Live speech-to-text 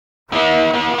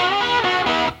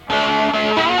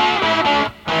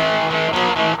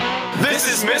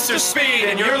Mr. Speed,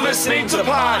 and you're listening to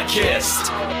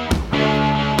Podcast.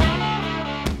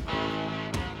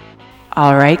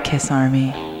 All right, Kiss Army.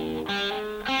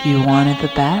 You wanted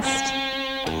the best,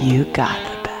 you got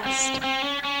the best.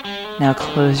 Now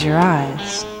close your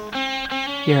eyes.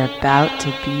 You're about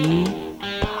to be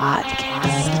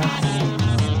podcasted.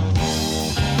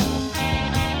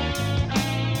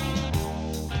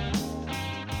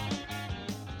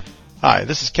 Hi,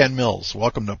 this is Ken Mills.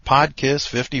 Welcome to Podcast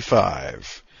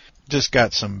 55. Just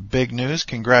got some big news.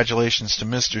 Congratulations to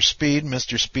Mr. Speed.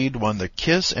 Mr. Speed won the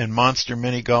Kiss and Monster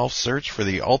Mini Golf Search for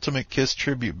the Ultimate Kiss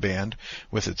Tribute Band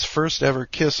with its first ever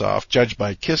Kiss-Off, judged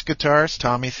by Kiss guitarist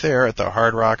Tommy Thayer at the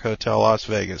Hard Rock Hotel, Las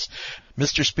Vegas.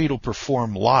 Mr. Speed will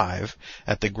perform live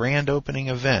at the grand opening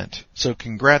event. So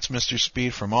congrats, Mr.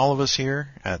 Speed, from all of us here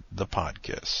at the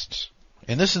Podcast.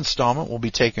 In this installment, we'll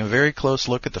be taking a very close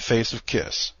look at the face of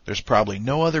Kiss. There's probably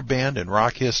no other band in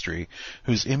rock history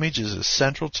whose image is as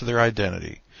central to their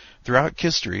identity. Throughout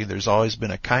history, there's always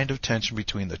been a kind of tension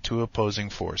between the two opposing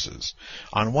forces.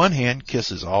 On one hand, Kiss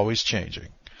is always changing.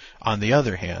 On the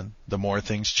other hand, the more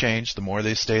things change, the more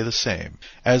they stay the same.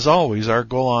 As always, our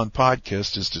goal on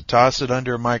Podcast is to toss it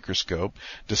under a microscope,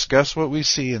 discuss what we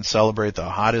see, and celebrate the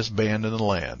hottest band in the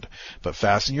land. But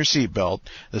fasten your seatbelt.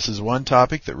 This is one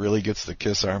topic that really gets the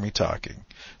Kiss Army talking.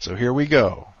 So here we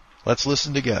go. Let's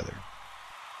listen together.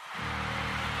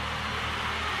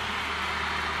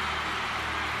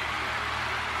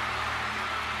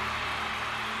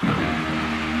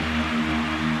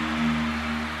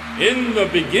 In the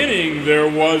beginning, there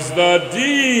was the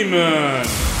Demon,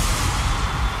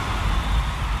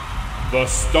 the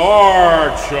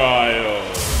Star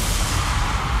Child.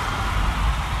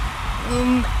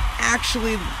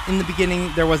 Actually, in the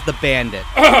beginning, there was the Bandit.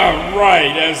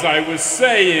 Right, as I was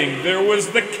saying, there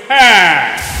was the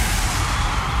Cat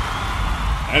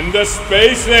and the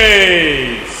Space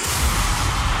Ace.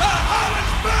 The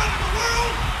hottest band in the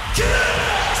world,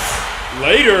 Kiss!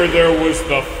 Later, there was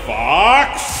the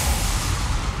Fox.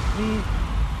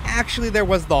 Actually, there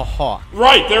was the Hawk.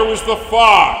 Right, there was the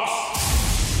Fox.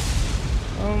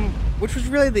 Which was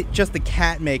really just the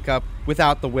cat makeup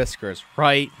without the whiskers,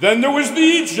 right? Then there was the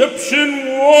Egyptian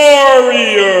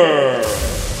Warrior.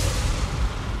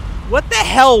 What the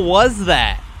hell was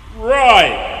that?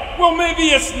 Right. Well, maybe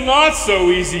it's not so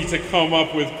easy to come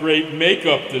up with great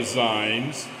makeup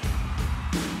designs.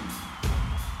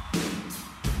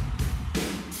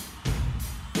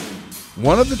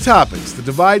 One of the topics that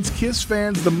divides Kiss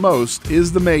fans the most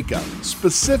is the makeup,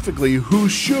 specifically who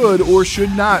should or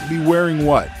should not be wearing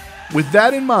what. With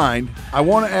that in mind, I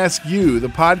want to ask you, the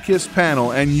Podcast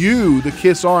panel, and you, the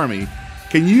Kiss Army,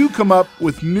 can you come up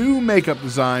with new makeup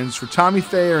designs for Tommy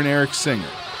Thayer and Eric Singer?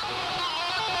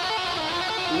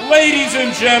 Ladies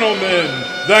and gentlemen,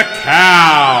 the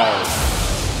Cow.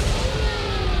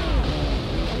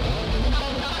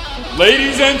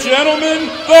 Ladies and gentlemen,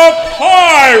 the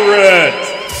Pirate!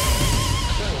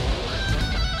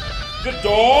 The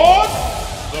Dog,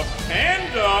 the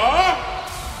Panda.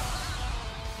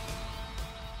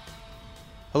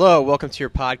 Hello, welcome to your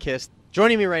podcast.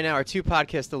 Joining me right now are two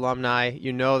Podcast alumni.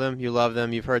 You know them, you love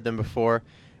them, you've heard them before.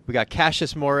 We got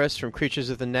Cassius Morris from Creatures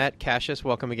of the Net. Cassius,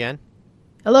 welcome again.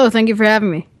 Hello, thank you for having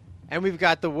me. And we've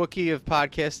got the Wookiee of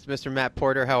podcasts, Mr. Matt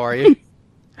Porter. How are you?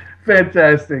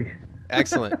 Fantastic.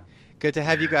 Excellent. Good to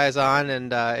have you guys on,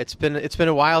 and it's been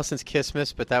a while since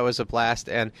Kissmas, but that was a blast.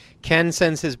 And Ken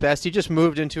sends his best. He just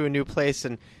moved into a new place,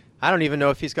 and I don't even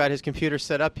know if he's got his computer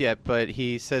set up yet, but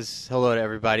he says hello to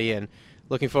everybody, and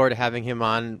looking forward to having him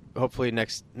on, hopefully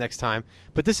next time.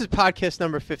 But this is podcast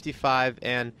number 55,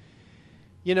 and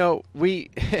you know we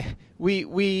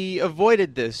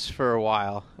avoided this for a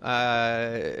while.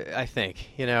 I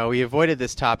think we avoided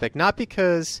this topic not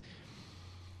because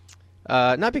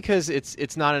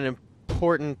it's not an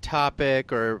important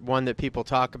topic or one that people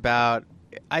talk about.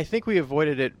 I think we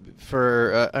avoided it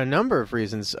for a number of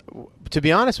reasons. To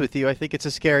be honest with you, I think it's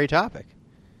a scary topic.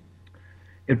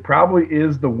 It probably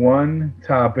is the one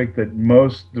topic that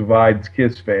most divides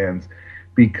Kiss fans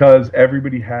because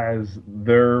everybody has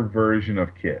their version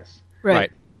of Kiss.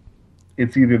 Right.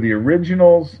 It's either the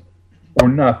originals or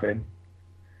nothing.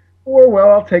 Or, well,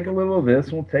 I'll take a little of this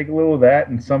and we'll take a little of that.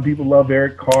 And some people love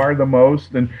Eric Carr the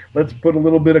most. And let's put a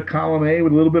little bit of column A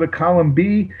with a little bit of column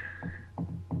B.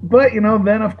 But,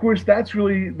 then, of course, that's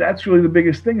really the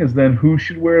biggest thing is then who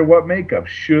should wear what makeup?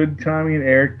 Should Tommy and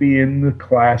Eric be in the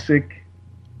classic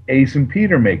Ace and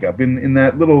Peter makeup? In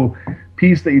that little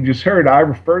piece that you just heard, I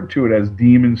referred to it as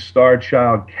Demon, Star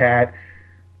Child, Cat,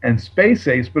 and Space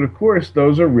Ace. But, of course,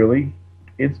 those are really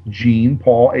It's Gene,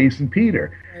 Paul, Ace, and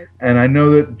Peter. And I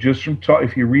know that just from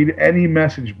if you read any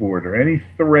message board or any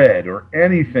thread or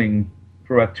anything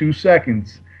for about 2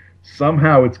 seconds,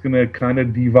 somehow it's going to kind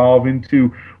of devolve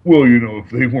into, well, if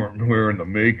they weren't wearing the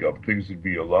makeup, things would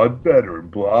be a lot better and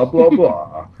blah, blah,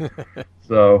 blah.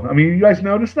 So, I mean, you guys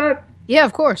notice that? Yeah,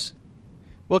 of course.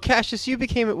 Well, Cassius, you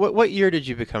became... What year did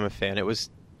you become a fan? It was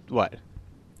what?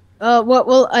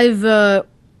 Well, I've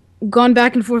gone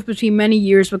back and forth between many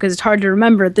years because it's hard to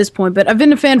remember at this point, but I've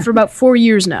been a fan for about 4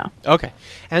 years now. Okay.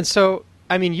 And so,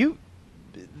 I mean,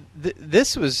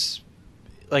 this was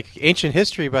like ancient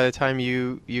history by the time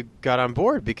you got on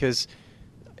board because,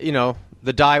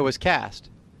 the die was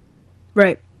cast.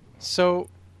 Right. So,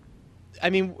 I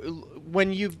mean,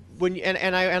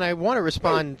 I want to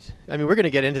respond. I mean, we're going to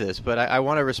get into this, but I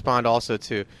want to respond also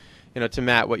to, to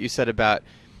Matt, what you said about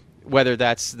whether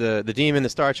that's the demon, the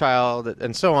Star Child,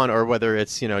 and so on, or whether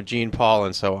it's Gene, Paul,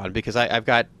 and so on. Because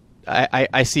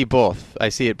I see both. I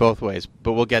see it both ways.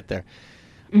 But we'll get there.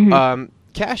 Mm-hmm.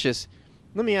 Cassius,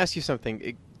 let me ask you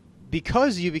something.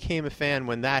 Because you became a fan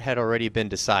when that had already been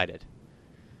decided,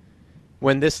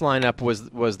 when this lineup was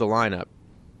the lineup,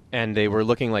 and they were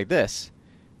looking like this.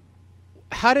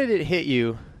 How did it hit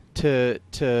you to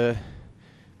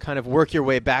kind of work your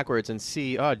way backwards and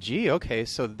see, oh, gee, okay,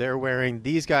 so they're wearing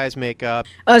these guys' makeup?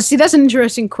 See, that's an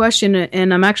interesting question,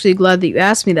 and I'm actually glad that you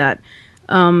asked me that,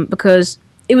 because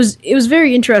it was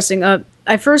very interesting.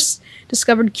 I first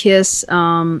discovered Kiss,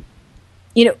 I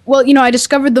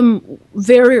discovered them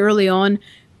very early on,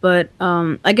 but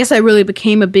I guess I really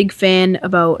became a big fan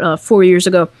about 4 years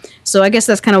ago. So I guess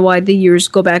that's kind of why the years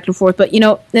go back and forth. But,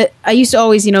 I used to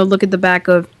always, look at the back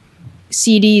of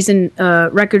CDs and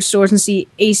record stores and see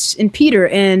Ace and Peter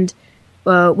and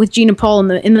with Gene and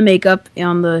Paul in the makeup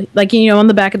on the on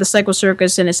the back of the Psycho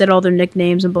Circus, and it said all their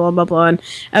nicknames and blah, blah, blah. And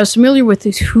I was familiar with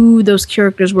who those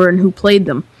characters were and who played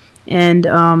them. And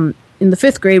in the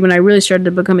 5th grade, when I really started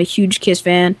to become a huge Kiss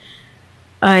fan,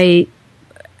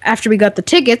 after we got the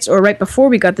tickets, or right before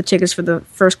we got the tickets for the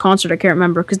first concert, I can't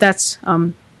remember, because that's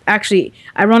actually,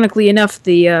 ironically enough,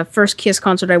 the first Kiss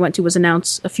concert I went to was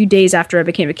announced a few days after I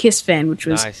became a Kiss fan, which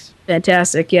was nice.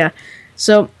 Fantastic, yeah.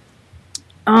 So,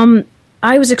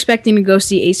 I was expecting to go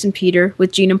see Ace and Peter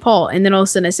with Gene and Paul, and then all of a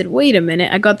sudden I said, wait a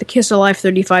minute, I got the Kiss Alive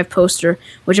 35 poster,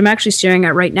 which I'm actually staring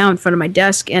at right now in front of my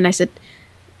desk, and I said,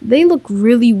 they look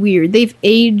really weird. They've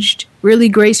aged really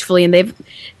gracefully, and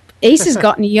Ace has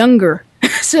gotten younger.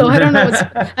 So I don't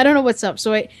know what's up.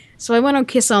 So I went on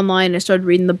Kiss Online and I started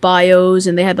reading the bios,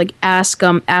 and they had like ask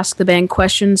the band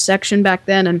questions section back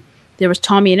then, and there was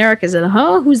Tommy and Eric. I said,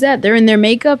 who's that? They're in their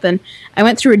makeup, and I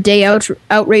went through a day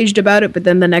outraged about it, but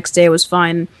then the next day I was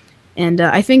fine. And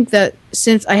I think that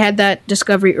since I had that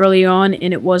discovery early on,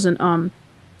 and it wasn't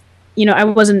I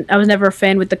was never a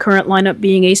fan with the current lineup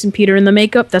being Ace and Peter in the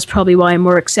makeup. That's probably why I'm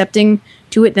more accepting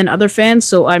to it than other fans.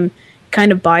 So I'm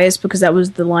kind of biased because that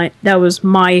was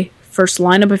my first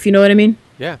lineup, if you know what I mean.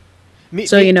 Yeah.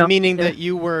 Meaning that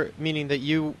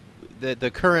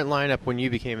the current lineup when you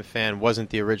became a fan wasn't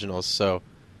the originals, so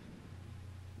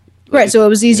right, so it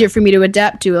was easier for me to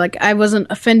adapt to. Like, I wasn't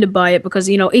offended by it because,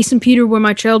 Ace and Peter were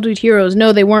my childhood heroes.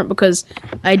 No, they weren't, because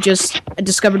I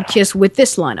discovered Kiss with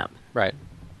this lineup. Right.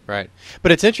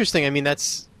 But it's interesting. I mean, I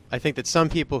think that some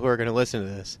people who are going to listen to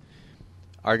this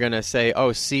are going to say,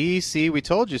 oh, see, we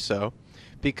told you so,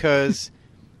 because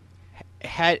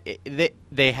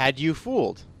they had you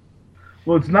fooled.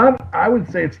 Well, I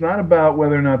would say it's not about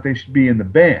whether or not they should be in the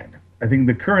band. I think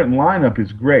the current lineup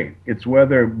is great.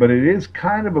 But it is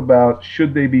kind of about,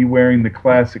 should they be wearing the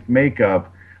classic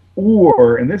makeup,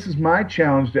 or, and this is my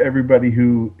challenge to everybody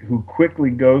who quickly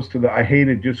goes to I hate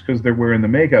it just because they're wearing the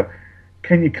makeup.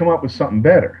 Can you come up with something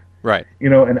better? Right.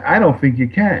 And I don't think you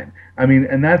can. I mean,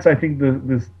 and that's, I think,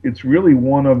 it's really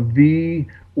one of the,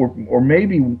 or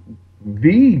maybe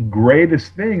the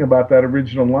greatest thing about that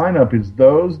original lineup is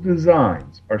those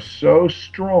designs are so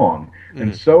strong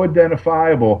and so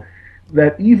identifiable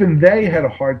that even they had a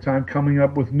hard time coming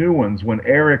up with new ones. When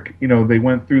Eric, they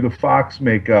went through the Fox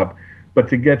makeup, but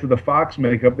to get to the Fox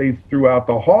makeup, they threw out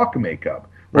the Hawk makeup.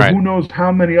 Well, right. Who knows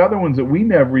how many other ones that we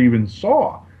never even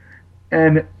saw.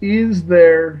 And is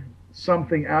there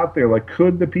something out there? Like,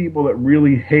 could the people that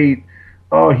really hate,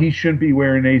 oh, he shouldn't be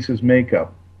wearing Ace's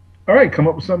makeup, all right, come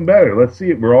up with something better. Let's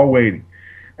see it. We're all waiting.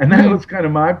 And that was kind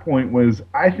of my point, was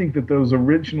I think that those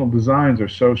original designs are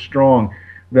so strong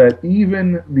that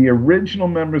even the original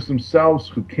members themselves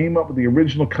who came up with the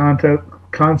original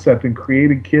concept and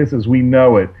created Kiss as we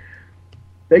know it,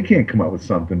 they can't come up with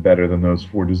something better than those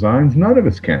 4 designs. None of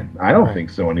us can. I don't think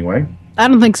so anyway. I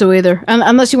don't think so either.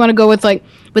 Unless you want to go with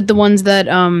with the ones that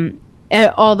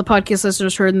all the podcast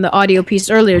listeners heard in the audio piece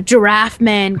earlier, Giraffe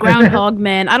Man, Groundhog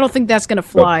Man. I don't think that's going to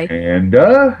fly.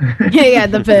 Panda? yeah,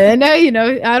 the panda,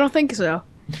 I don't think so.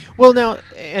 Well, now,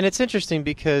 and it's interesting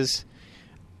because,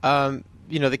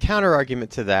 the counter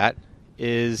argument to that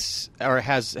is, or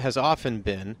has often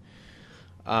been,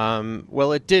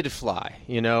 well, it did fly.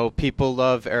 People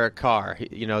love Eric Carr.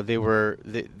 They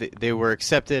were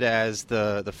accepted as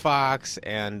the Fox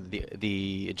and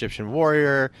the Egyptian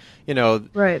warrior.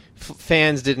 Right.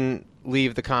 Fans didn't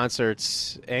leave the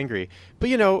concerts angry. But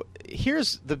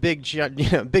here's the big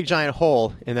giant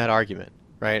hole in that argument,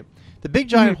 right? The big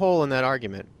giant hole in that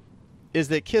argument is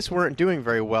that Kiss weren't doing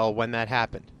very well when that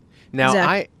happened. Now,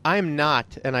 Exactly. I'm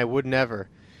not, and I would never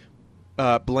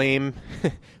blame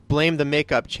the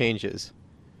makeup changes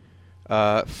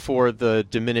for the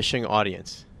diminishing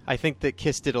audience. I think that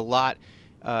Kiss did a lot.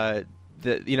 There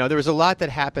was a lot that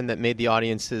happened that made the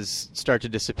audiences start to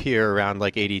disappear around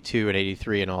like 82 and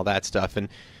 83 and all that stuff. And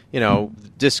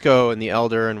Disco and the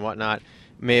Elder and whatnot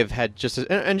may have had just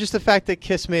the fact that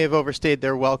Kiss may have overstayed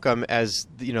their welcome as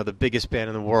the biggest band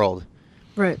in the world.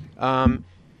 Right.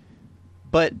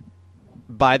 But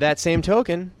by that same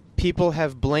token, people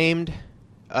have blamed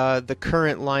the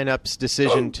current lineup's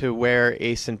decision to wear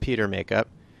Ace and Peter makeup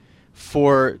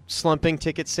for slumping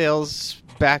ticket sales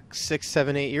back 6,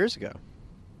 7, 8 years ago.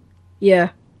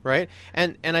 Yeah. Right?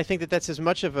 And I think that that's as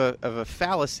much of a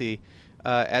fallacy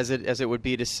as it would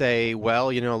be to say,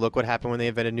 well, look what happened when they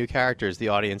invented new characters. The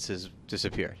audiences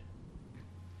disappeared.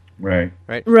 Right.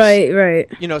 Right.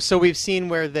 So we've seen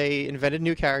where they invented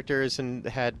new characters and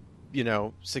had,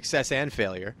 success and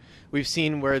failure. We've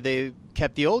seen where they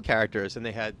kept the old characters and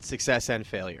they had success and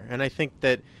failure. And I think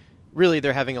that really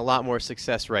they're having a lot more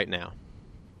success right now.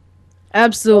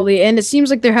 Absolutely. And it seems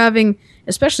like they're having,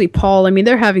 especially Paul,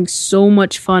 they're having so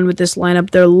much fun with this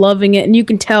lineup. They're loving it. And you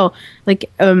can tell,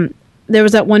 there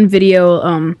was that one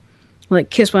video,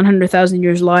 Kiss 100,000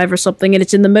 Years Live or something, and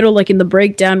it's in the middle, in the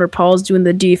breakdown where Paul's doing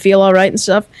the Do You Feel All Right and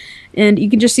stuff. And you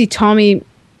can just see Tommy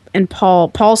and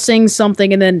Paul sings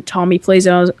something, and then Tommy plays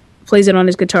it on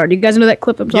his guitar. Do you guys know that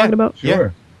clip I'm talking about?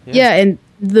 Sure. Yeah, and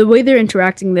the way they're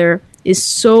interacting there is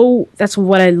that's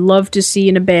what I love to see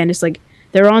in a band. It's like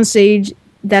they're on stage,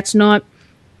 that's not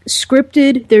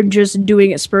scripted, they're just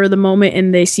doing it spur of the moment,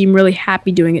 and they seem really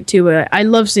happy doing it too. I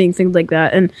love seeing things like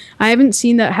that, and I haven't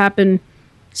seen that happen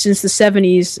since the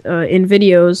 70s in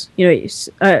videos,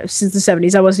 since the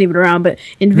 70s. I wasn't even around, but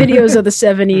in videos of the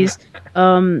 70s,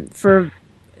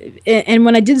 and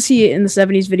when I did see it in the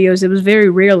 70s videos, it was very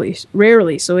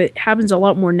rarely, so it happens a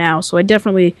lot more now. So I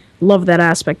definitely love that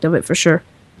aspect of it for sure.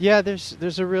 Yeah, there's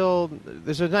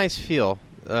a nice feel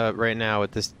right now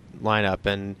with this lineup,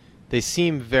 and they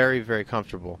seem very, very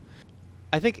comfortable.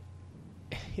 I think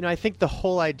the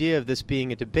whole idea of this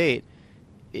being a debate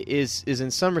is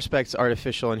in some respects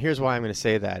artificial, and here's why I'm going to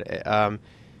say that.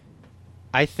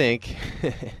 I think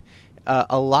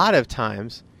a lot of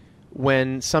times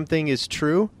when something is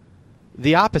true,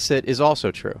 the opposite is also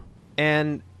true.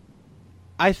 And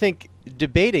I think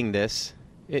debating this,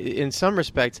 in some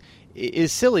respects,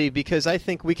 is silly because I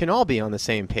think we can all be on the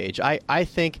same page. I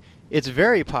think it's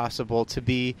very possible to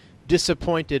be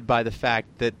disappointed by the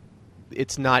fact that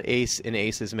it's not Ace in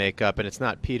Ace's makeup and it's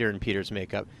not Peter in Peter's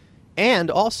makeup, and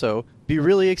also be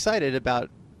really excited about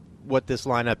what this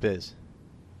lineup is.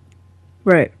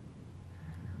 Right.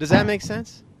 Does that make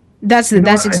sense? That's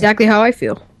exactly how I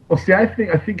feel. Well, see, I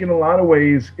think in a lot of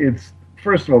ways it's,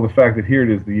 first of all, the fact that here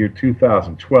it is the year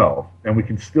 2012, and we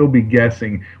can still be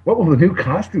guessing what will the new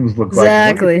costumes look like.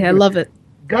 Exactly. I love it.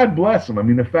 God bless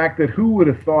them. The fact that who would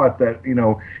have thought that,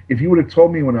 if you would have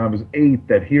told me when I was 8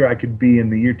 that here I could be in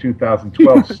the year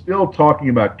 2012 still talking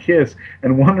about Kiss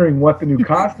and wondering what the new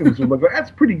costumes would look like,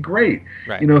 that's pretty great.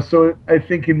 Right. So I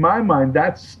think in my mind,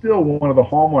 that's still one of the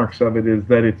hallmarks of it, is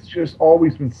that it's just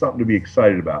always been something to be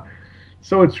excited about.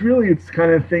 So it's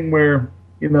kind of thing where,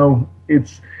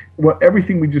 it's what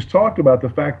everything we just talked about. The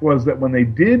fact was that when they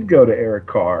did go to Eric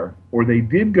Carr or they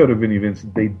did go to Vinnie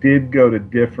Vincent, they did go to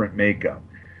different makeup.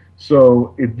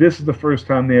 So this is the first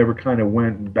time they ever kind of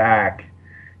went back,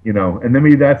 and then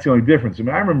maybe that's the only difference. I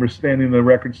remember standing in the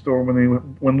record store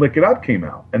when Lick It Up came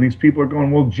out, and these people are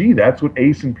going, well, gee, that's what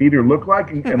Ace and Peter look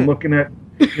like, and looking at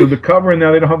the cover, and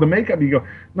now they don't have the makeup. You go,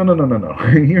 no,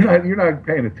 you're not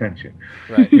paying attention,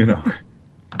 right?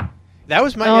 That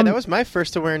was my that my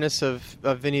first awareness of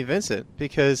Vinnie Vincent,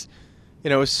 because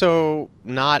it was so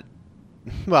not,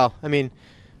 well,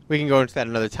 we can go into that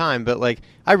another time, but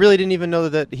I really didn't even know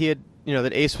that he had,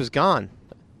 that Ace was gone,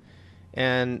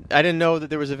 and I didn't know that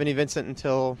there was a Vinnie Vincent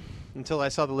until I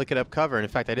saw the Lick It Up cover. And in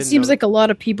fact, I didn't. It seems like a lot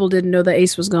of people didn't know that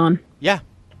Ace was gone. Yeah,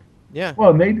 Yeah. Well,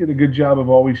 and they did a good job of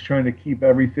always trying to keep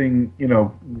everything,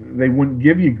 they wouldn't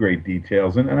give you great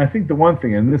details. And I think the one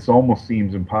thing, and this almost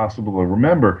seems impossible to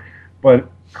remember, but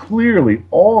clearly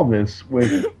all this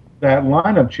with that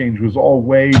lineup change was all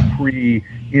way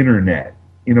pre-internet.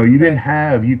 You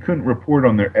couldn't report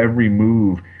on their every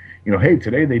move. Hey,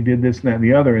 today they did this and that and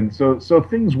the other. And so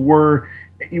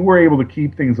you were able to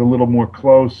keep things a little more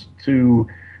close to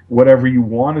whatever you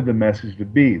wanted the message to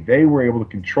be. They were able to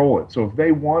control it. So if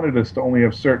they wanted us to only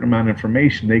have a certain amount of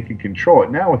information, they could control it.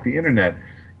 Now with the internet,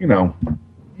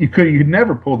 you could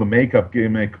never pull the makeup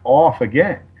gimmick off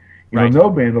again. No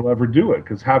band will ever do it,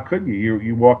 because how could you?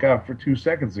 You walk out for 2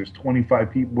 seconds, there's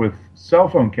 25 people with cell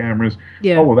phone cameras.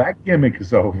 Yeah. Oh, well, that gimmick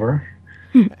is over.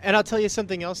 And I'll tell you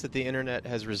something else that the internet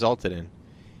has resulted in.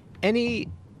 Any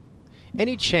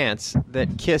chance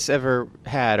that Kiss ever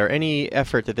had, or any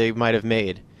effort that they might have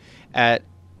made at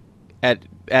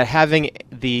having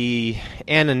the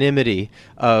anonymity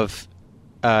of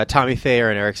Tommy Thayer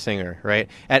and Eric Singer, right?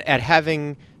 At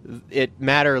having it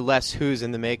matter less who's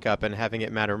in the makeup and having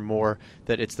it matter more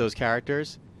that it's those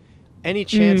characters, any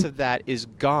chance of that is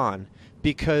gone,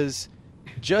 because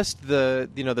just the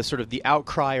sort of the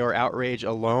outcry or outrage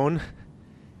alone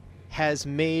has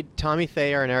made Tommy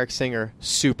Thayer and Eric Singer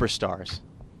superstars.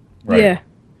 Right. Yeah.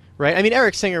 Right? I mean,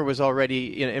 Eric Singer was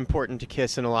already important to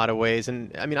Kiss in a lot of ways,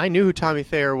 and I mean, I knew who Tommy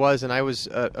Thayer was, and I was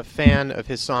a fan of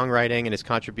his songwriting and his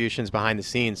contributions behind the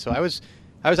scenes, so I was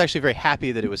actually very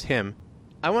happy that it was him.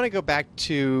 I want to go back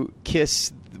to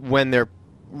Kiss when they're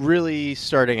really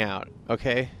starting out,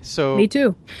 okay? So Me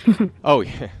too. Oh,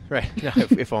 yeah, right. No,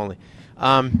 if only.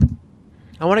 I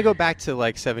want to go back to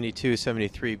like 72,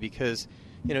 73, because,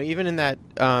 even in that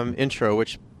intro,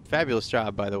 which, fabulous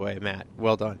job, by the way, Matt.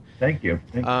 Well done. Thank you.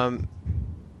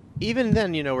 Even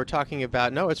then, we're talking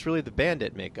about, no, it's really the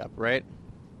Bandit makeup, right?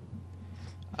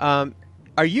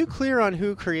 Are you clear on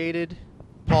who created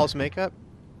Paul's makeup?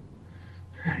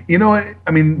 I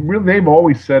mean, really, they've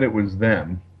always said it was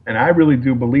them, and I really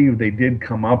do believe they did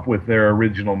come up with their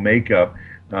original makeup.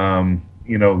 And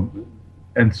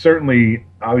certainly,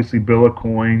 obviously, Bill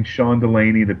Aucoin, Sean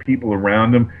Delaney, the people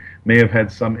around them may have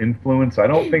had some influence. I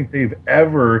don't think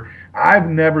I've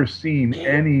never seen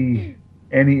any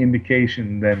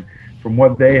indication then from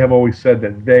what they have always said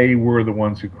that they were the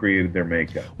ones who created their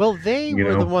makeup. Well, they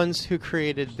were the ones who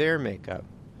created their makeup.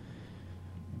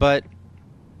 But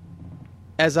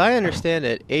as I understand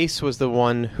it, Ace was the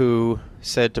one who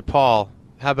said to Paul,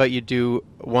 how about you do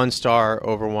one star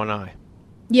over one eye?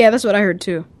 Yeah, that's what I heard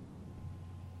too.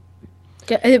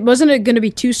 Wasn't it going to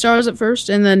be 2 stars at first,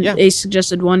 and then Ace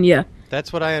suggested 1? Yeah,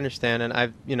 that's what I understand, and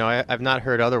I've not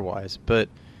heard otherwise. But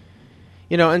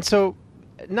and so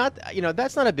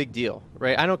that's not a big deal,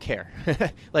 right? I don't care.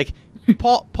 Like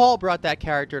Paul brought that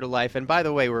character to life, and by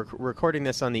the way, we're recording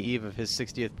this on the eve of his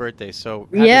 60th birthday, so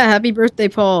happy birthday,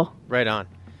 Paul. Right on.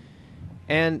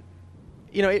 And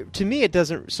to me, it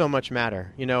doesn't so much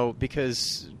matter,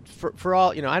 because for all,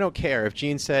 I don't care if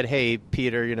Gene said, hey,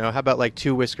 Peter, how about like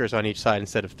 2 whiskers on each side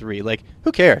instead of 3? Like,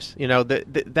 who cares?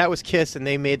 That was Kiss, and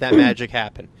they made that magic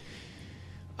happen.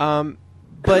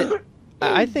 But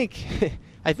I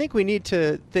think we need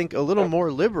to think a little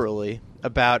more liberally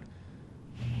about,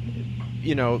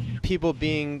 people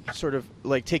being sort of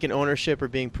like taking ownership or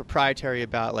being proprietary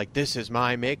about like, this is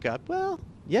my makeup. Well,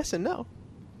 yes and no.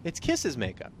 It's Kiss's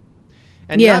makeup.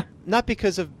 And not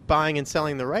because of buying and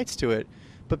selling the rights to it,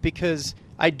 but because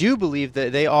I do believe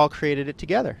that they all created it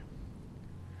together.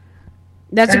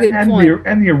 That's a good point.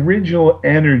 And the original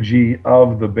energy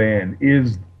of the band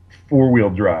is 4-wheel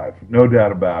drive, no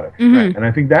doubt about it. Mm-hmm. And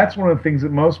I think that's one of the things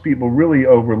that most people really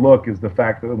overlook is the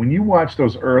fact that when you watch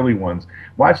those early ones,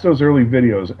 watch those early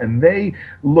videos, and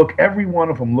every one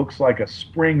of them looks like a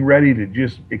spring ready to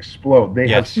just explode. They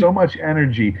have so much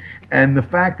energy, and the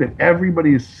fact that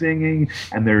everybody is singing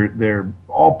and they're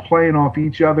all playing off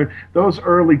each other, those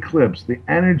early clips, the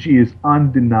energy is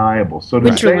undeniable. So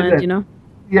to say that,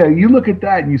 yeah, you look at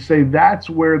that and you say that's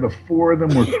where the 4 of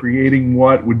them were creating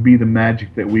what would be the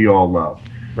magic that we all love.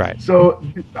 Right. So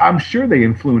I'm sure they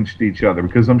influenced each other,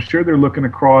 because I'm sure they're looking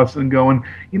across and going,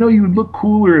 you would look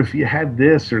cooler if you had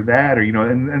this or that, or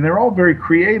and they're all very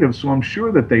creative. So I'm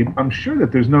sure that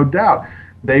there's no doubt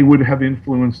they would have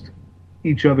influenced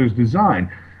each other's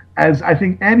design. As I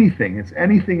think it's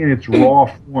anything in its raw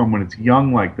form when it's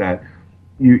young like that.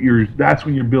 That's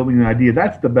when you're building an idea.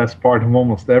 That's the best part of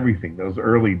almost everything, those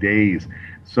early days.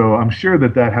 So I'm sure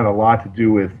that had a lot to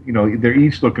do with, they're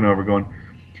each looking over going,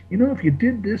 if you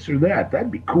did this or that, that'd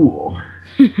be cool.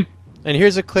 And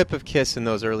here's a clip of Kiss in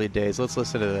those early days. Let's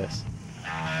listen to this.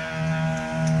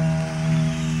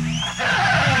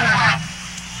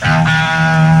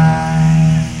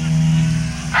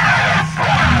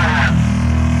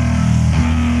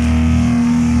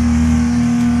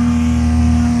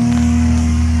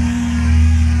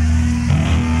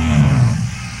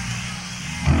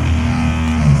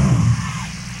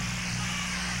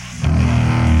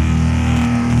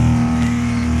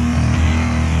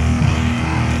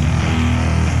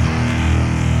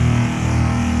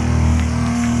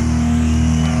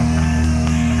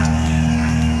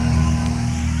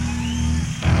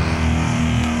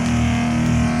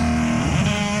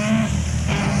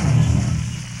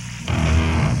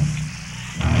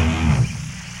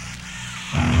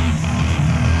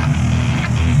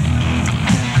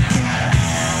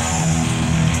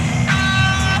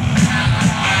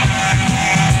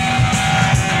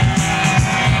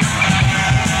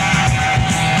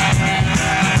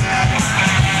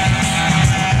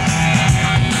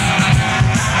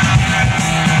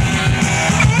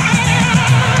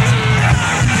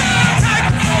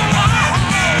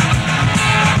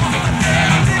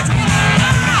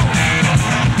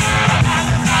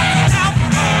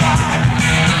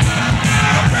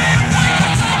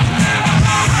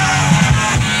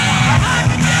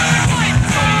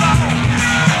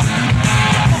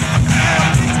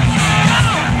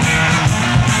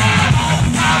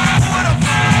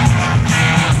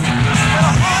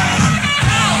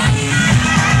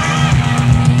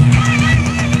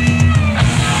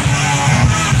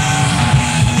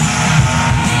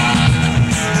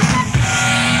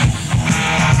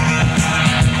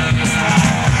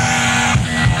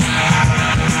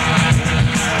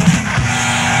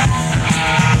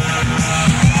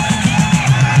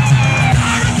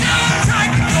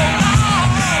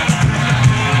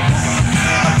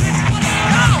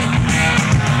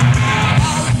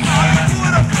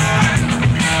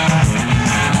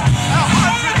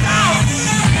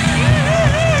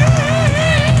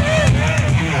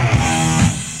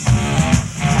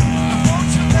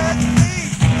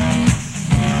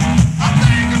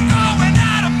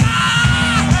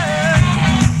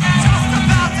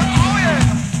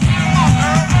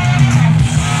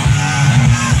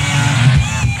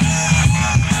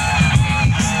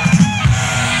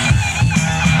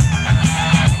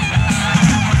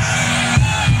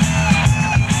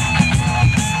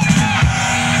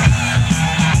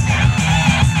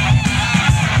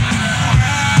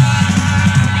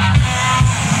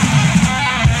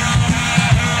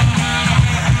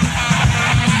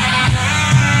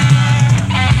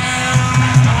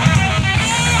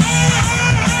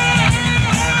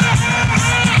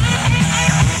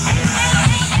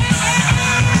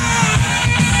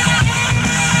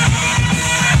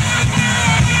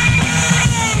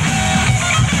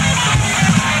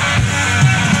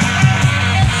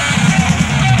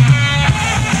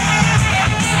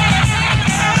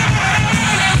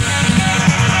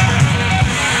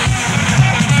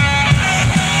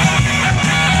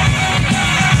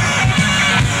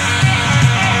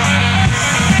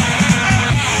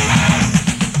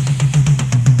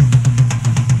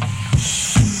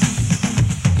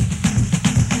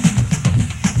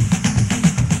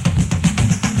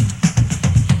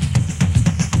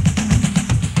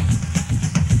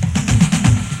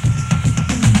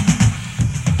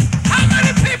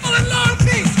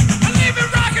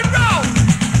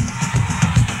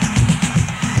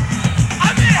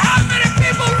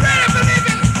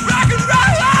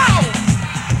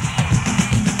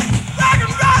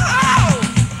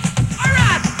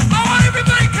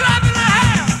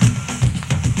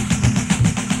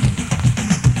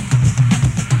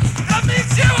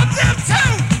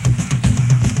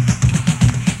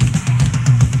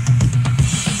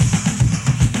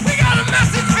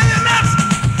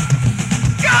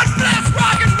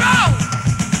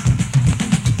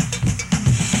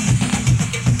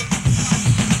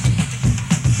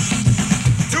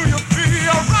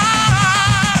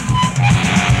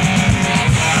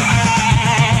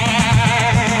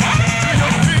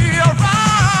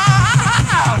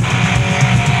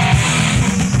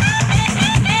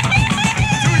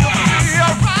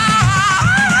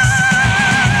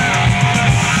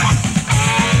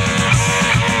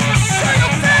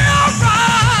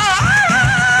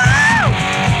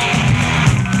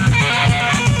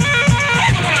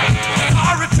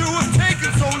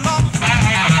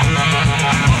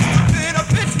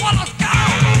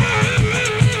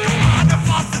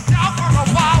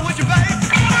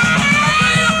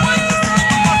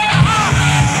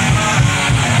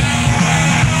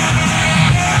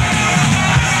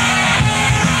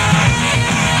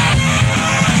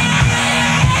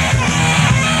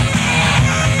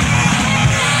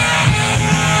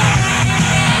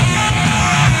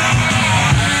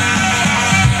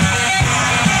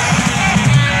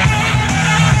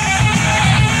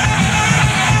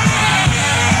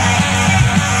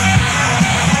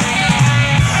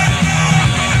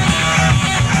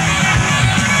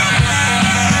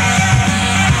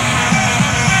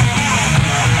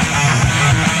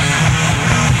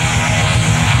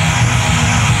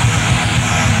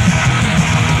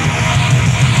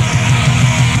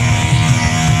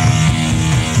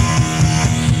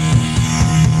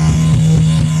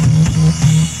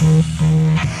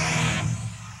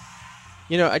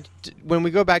 You know, when we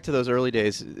go back to those early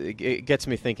days, it gets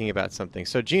me thinking about something.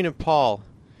 So Gene and Paul,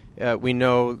 we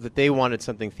know that they wanted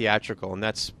something theatrical, and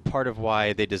that's part of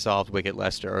why they dissolved Wicked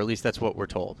Lester, or at least that's what we're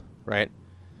told, right?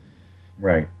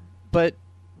 Right. But,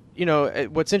 you know,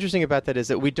 what's interesting about that is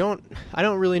that I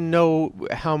don't really know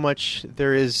how much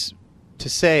there is to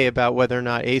say about whether or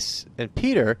not Ace and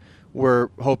Peter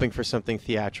were hoping for something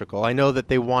theatrical. I know that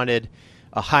they wanted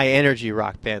a high-energy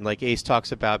rock band, like Ace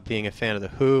talks about being a fan of The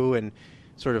Who, and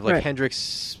sort of like Right.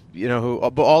 Hendrix, you know,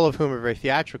 all of whom are very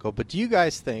theatrical. But do you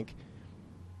guys think,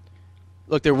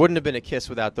 look, there wouldn't have been a Kiss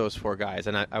without those four guys,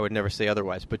 and I would never say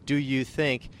otherwise, but do you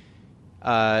think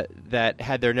that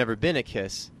had there never been a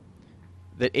Kiss,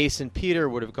 that Ace and Peter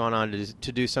would have gone on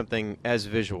to do something as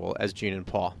visual as Gene and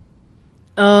Paul?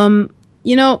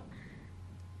 You know,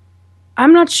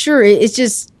 I'm not sure. It's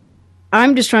just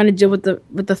I'm just trying to deal with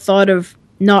the thought of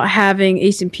not having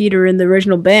Ace and Peter in the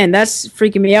original band. That's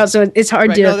freaking me out. So it's hard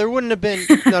Right, to. no, there wouldn't have been.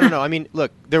 No. I mean,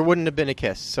 look, there wouldn't have been a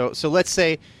Kiss. So let's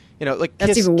say, you know, like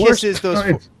That's Kiss, even Kiss worse. is those.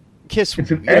 No, Kiss. It's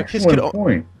an you know, Kiss excellent could.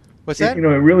 point. What's that? You know,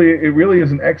 it really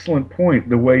is an excellent point.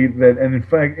 The way that, and in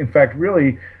fact,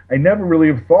 really, I never really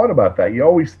have thought about that. You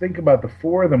always think about the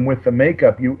four of them with the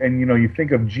makeup. You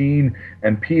think of Gene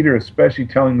and Peter, especially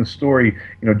telling the story.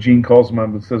 You know, Gene calls him up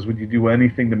and says, "Would you do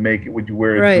anything to make it? Would you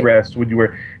wear a Right. dress? Would you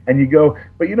wear?" And you go,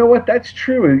 but you know what? That's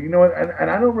true. You know,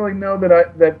 and I don't really know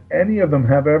that any of them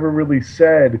have ever really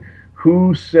said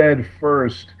who said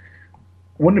first.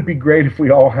 Wouldn't it be great if we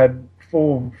all had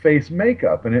full face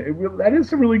makeup? And that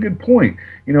is a really good point.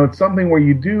 You know, it's something where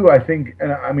you do, I think,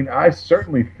 and I mean, I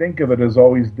certainly think of it as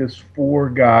always this four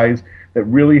guys that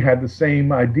really had the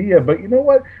same idea. But you know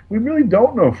what? We really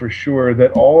don't know for sure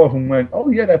that all of them went, oh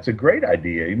yeah, that's a great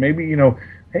idea. Maybe, you know,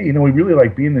 hey, you know, we really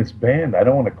like being in this band. I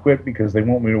don't want to quit because they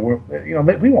want me to work. You know,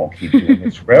 we won't keep doing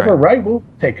this forever, right? We'll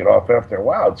take it off after a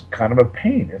while. It's kind of a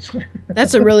pain.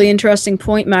 That's a really interesting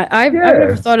point, Matt. I've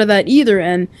never thought of that either.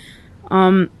 And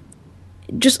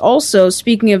just also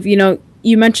speaking of, you know,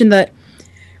 you mentioned that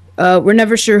we're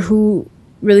never sure who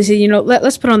really said, you know,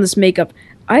 let's put on this makeup.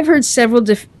 I've heard several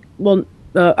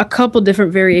a couple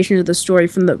different variations of the story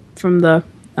from the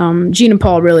Gene and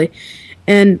Paul, really.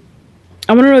 And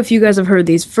I want to know if you guys have heard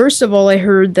these. First of all, I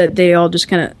heard that they all just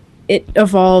kind of, it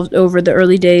evolved over the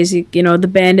early days, you know, the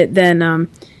Bandit, then,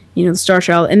 you know, the Star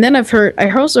Child. And then I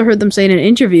also heard them say in an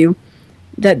interview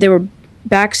that they were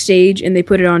backstage and they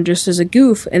put it on just as a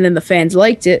goof, and then the fans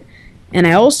liked it. And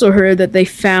I also heard that they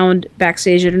found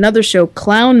backstage at another show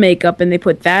clown makeup, and they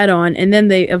put that on, and then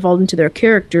they evolved into their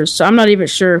characters. So I'm not even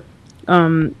sure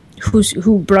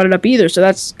who brought it up either. So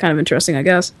that's kind of interesting, I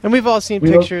guess. And we've all seen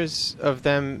pictures of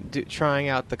them trying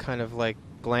out the kind of like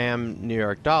glam New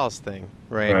York Dolls thing,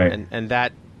 right? And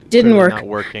that didn't work, not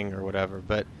working or whatever.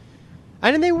 But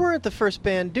and they weren't the first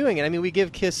band doing it. I mean, we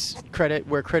give Kiss credit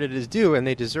where credit is due, and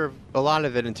they deserve a lot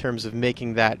of it in terms of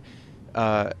making that,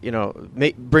 you know,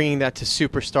 bringing that to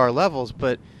superstar levels.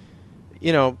 But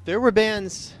you know, there were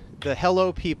bands. The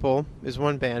Hello People is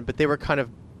one band, but they were kind of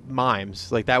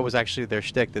mimes. Like that was actually their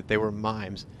shtick, that they were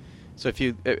mimes. So if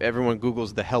everyone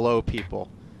Googles the Hello People,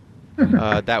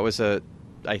 that was I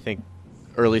think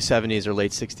early 70s or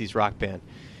late 60s rock band.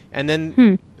 And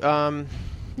then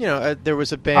you know, there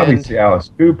was a band, obviously Alice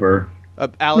Cooper,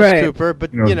 Cooper,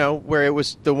 but you know, where it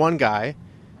was the one guy,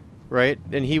 right?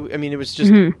 And it was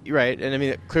just right. And I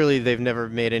mean, clearly they've never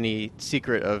made any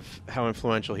secret of how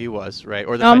influential he was, right?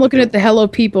 Or I'm looking at the Hello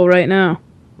People right now.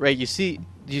 Right, do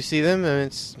you see them?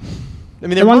 And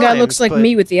the one guy looks like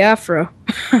me with the afro.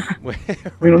 You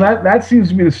know, that seems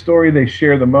to be the story they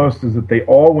share the most, is that they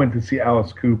all went to see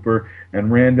Alice Cooper and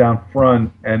ran down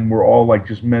front and were all like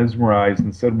just mesmerized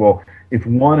and said, well, if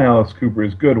one Alice Cooper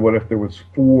is good, what if there was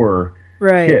four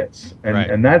hits?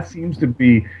 And that seems to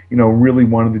be, you know, really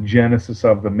one of the genesis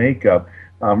of the makeup.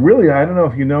 Really, I don't know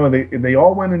if you know, they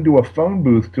all went into a phone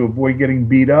booth to avoid getting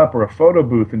beat up, or a photo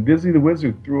booth, and Dizzy the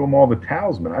Wizard threw them all the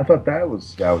talisman. I thought that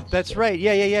was... That's right.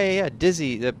 Yeah.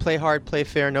 Dizzy, the play hard, play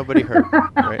fair, nobody hurt.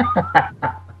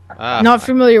 Right. Not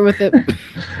familiar with it.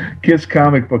 Kiss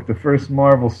comic book, the first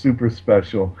Marvel super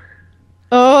special.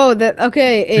 Oh, that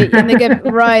okay. And they get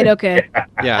right. Okay.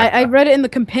 Yeah. I read it in the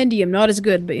compendium. Not as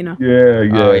good, but you know.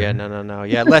 Yeah. Oh yeah, no.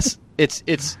 Yeah, less. It's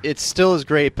still as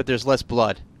great, but there's less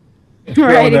blood.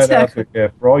 Right. Exactly. Yeah,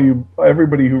 for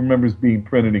everybody who remembers being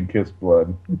printed in Kiss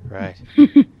blood. Right.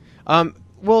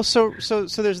 Well, so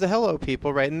there's the Hello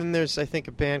People, right? And then there's, I think,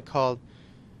 a band called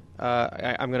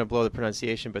I'm going to blow the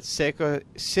pronunciation, but Seco e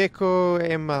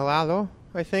Malado,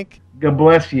 I think. God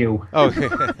bless you. Oh,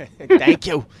 thank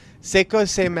you.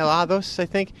 Secos e Melados, I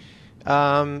think,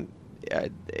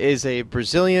 is a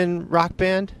Brazilian rock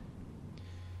band.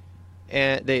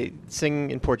 and they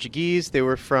sing in Portuguese. They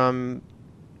were from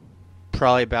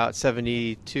probably about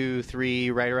 72,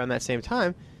 3, right around that same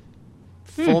time.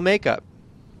 Full makeup.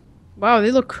 Wow,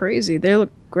 they look crazy. They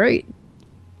look great.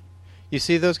 You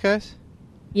see those guys?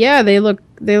 Yeah, they look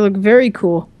very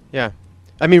cool. Yeah.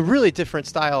 I mean, really different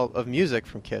style of music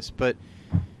from Kiss, but,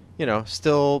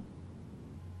 still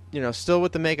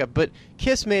with the makeup. But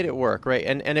Kiss made it work, right?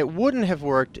 And it wouldn't have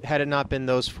worked had it not been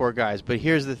those four guys. But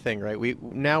here's the thing, right?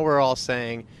 We're all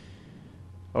saying,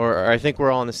 or I think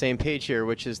we're all on the same page here,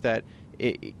 which is that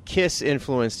Kiss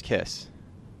influenced Kiss.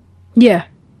 Yeah.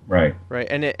 Right. Right.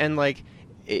 And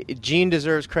Gene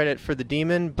deserves credit for the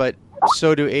Demon, but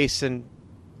so do Ace and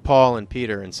Paul and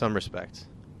Peter in some respects.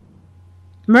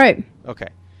 Right. Okay.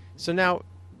 So now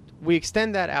we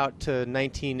extend that out to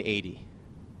 1980.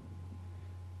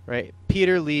 Right?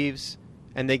 Peter leaves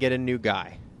and they get a new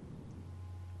guy.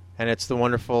 And it's the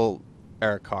wonderful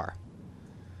Eric Carr.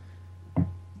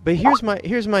 But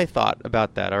here's my thought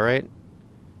about that, all right?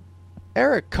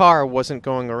 Eric Carr wasn't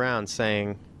going around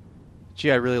saying,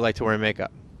 "Gee, I really like to wear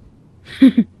makeup."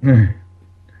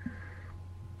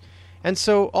 And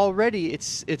so already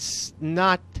it's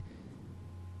not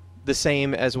the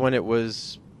same as when it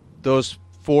was those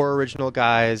four original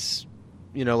guys,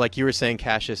 like you were saying,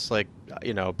 Cassius,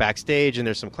 backstage and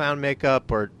there's some clown makeup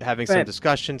or having some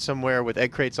discussion somewhere with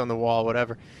egg crates on the wall,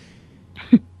 whatever.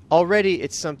 Already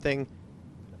it's something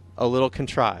a little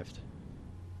contrived.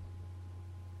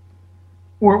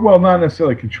 Or, well, not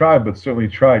necessarily contrived, but certainly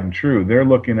tried and true. They're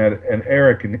looking at an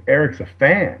Eric, and Eric's a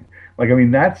fan.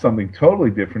 That's something totally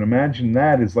different. Imagine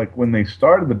that is like when they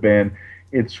started the band,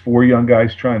 it's four young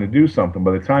guys trying to do something.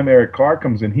 By the time Eric Carr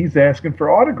comes in, he's asking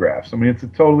for autographs. It's a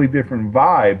totally different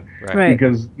vibe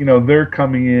because, they're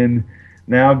coming in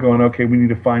now going, okay, we need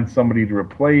to find somebody to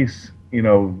replace,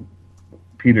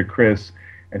 Peter Criss.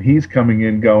 And he's coming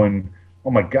in going,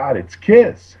 oh my God, it's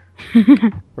Kiss.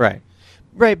 Right.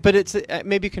 Right, but it's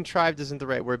maybe contrived isn't the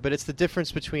right word, but it's the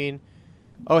difference between,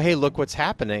 oh, hey, look what's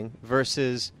happening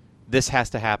versus this has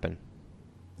to happen.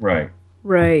 Right.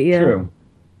 Right, yeah. True.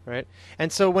 Right? And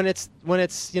so when it's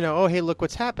oh, hey, look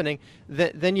what's happening,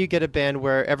 then you get a band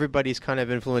where everybody's kind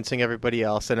of influencing everybody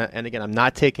else. And again, I'm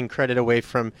not taking credit away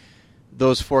from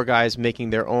those four guys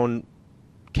making their own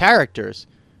characters.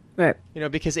 Right.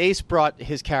 Because Ace brought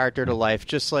his character to life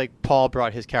just like Paul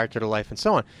brought his character to life and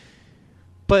so on.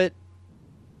 But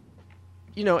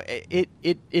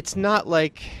it's not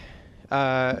like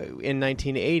in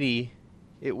 1980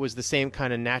 it was the same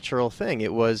kind of natural thing.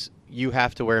 It was, you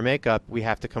have to wear makeup, we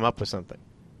have to come up with something.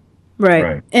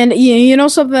 Right. And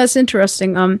something that's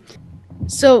interesting.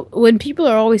 So when people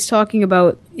are always talking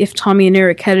about if Tommy and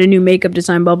Eric had a new makeup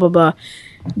design, blah blah blah,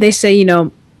 they say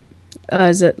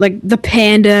is it like the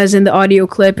pandas in the audio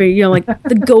clip, or like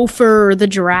the gopher or the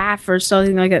giraffe or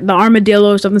something like that, the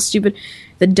armadillo or something stupid,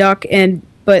 the duck,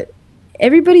 but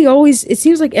everybody always, it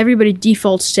seems like everybody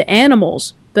defaults to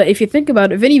animals. But if you think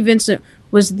about it, Vinnie Vincent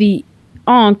was the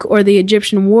Ankh, or the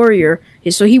Egyptian warrior,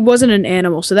 so he wasn't an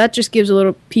animal. So that just gives a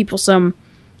little people some.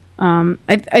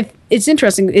 It's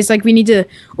interesting. It's like we need to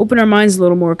open our minds a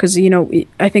little more because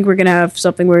I think we're gonna have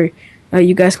something where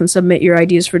you guys can submit your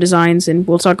ideas for designs, and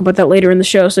we'll talk about that later in the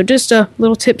show. So just a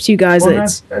little tip to you guys. Well,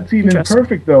 that's even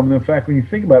perfect, though. In fact, when you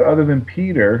think about it, other than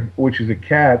Peter, which is a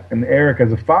cat, and Eric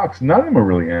as a fox, none of them are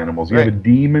really animals. You have a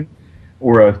demon,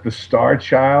 or the Star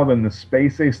Child, and the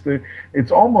Space Ace.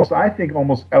 It's almost, I think,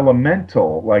 almost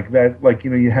elemental, like that. Like,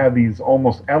 you have these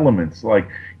almost elements. Like,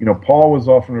 Paul was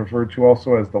often referred to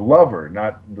also as the lover,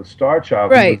 not the Star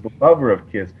Child. Right. He was the lover of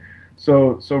Kiss.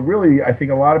 So really, I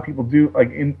think a lot of people do,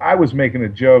 I was making a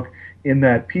joke in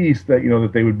that piece that,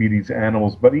 that they would be these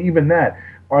animals, but even that,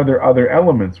 are there other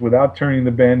elements? Without turning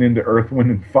the band into Earth,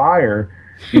 Wind, and Fire,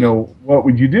 what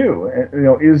would you do?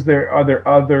 Are there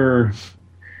other,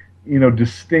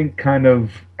 distinct kind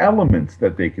of elements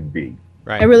that they could be?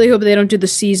 Right. I really hope they don't do the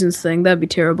seasons thing. That'd be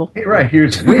terrible. Hey, right,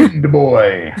 here's Wind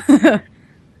Boy.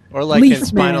 Or like Leaf in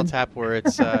Spinal Man. Tap, where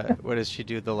it's what does she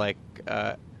do? The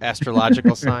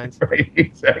astrological signs.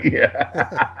 Right.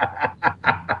 Yeah.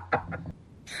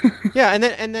 Yeah,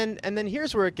 and then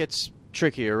here's where it gets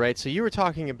trickier, right? So you were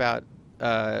talking about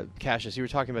Cassius. You were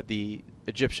talking about the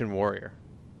Egyptian warrior,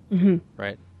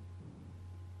 right?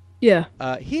 Yeah.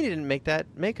 He didn't make that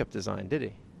makeup design, did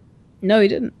he? No, he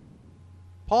didn't.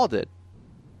 Paul did.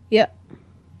 Yeah.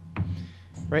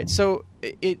 Right. So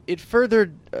it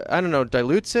further, I don't know,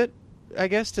 dilutes it, I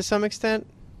guess, to some extent.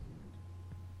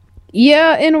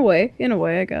 Yeah, in a way,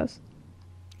 I guess.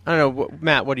 I don't know,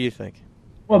 Matt. What do you think?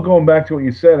 Well, going back to what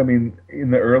you said, in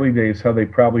the early days, how they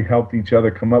probably helped each other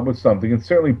come up with something. And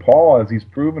certainly Paul, as he's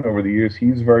proven over the years,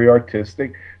 he's very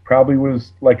artistic, probably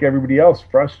was like everybody else,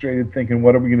 frustrated, thinking,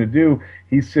 "What are we going to do?"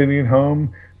 He's sitting at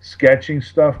home sketching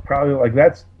stuff. Probably like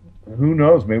that's who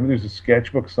knows. Maybe there's a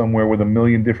sketchbook somewhere with a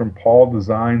million different Paul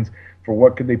designs for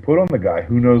what could they put on the guy.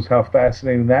 Who knows how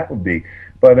fascinating that would be.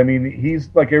 But I mean, he's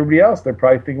like everybody else. They're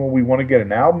probably thinking, well, we want to get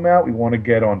an album out. We want to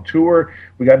get on tour.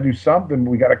 We got to do something.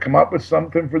 We got to come up with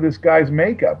something for this guy's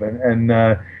makeup. And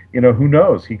who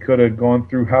knows? He could have gone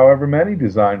through however many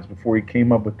designs before he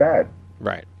came up with that.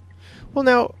 Right. Well,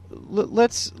 now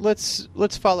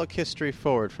let's follow history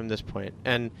forward from this point,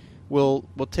 and we'll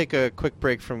take a quick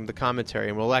break from the commentary,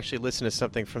 and we'll actually listen to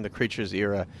something from the Creatures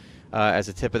era as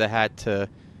a tip of the hat to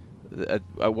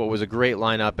what was a great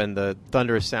lineup and the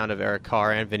thunderous sound of Eric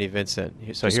Carr and Vinnie Vincent.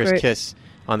 So here's great. Kiss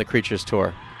on the Creatures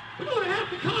tour. We're gonna have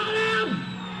to call him.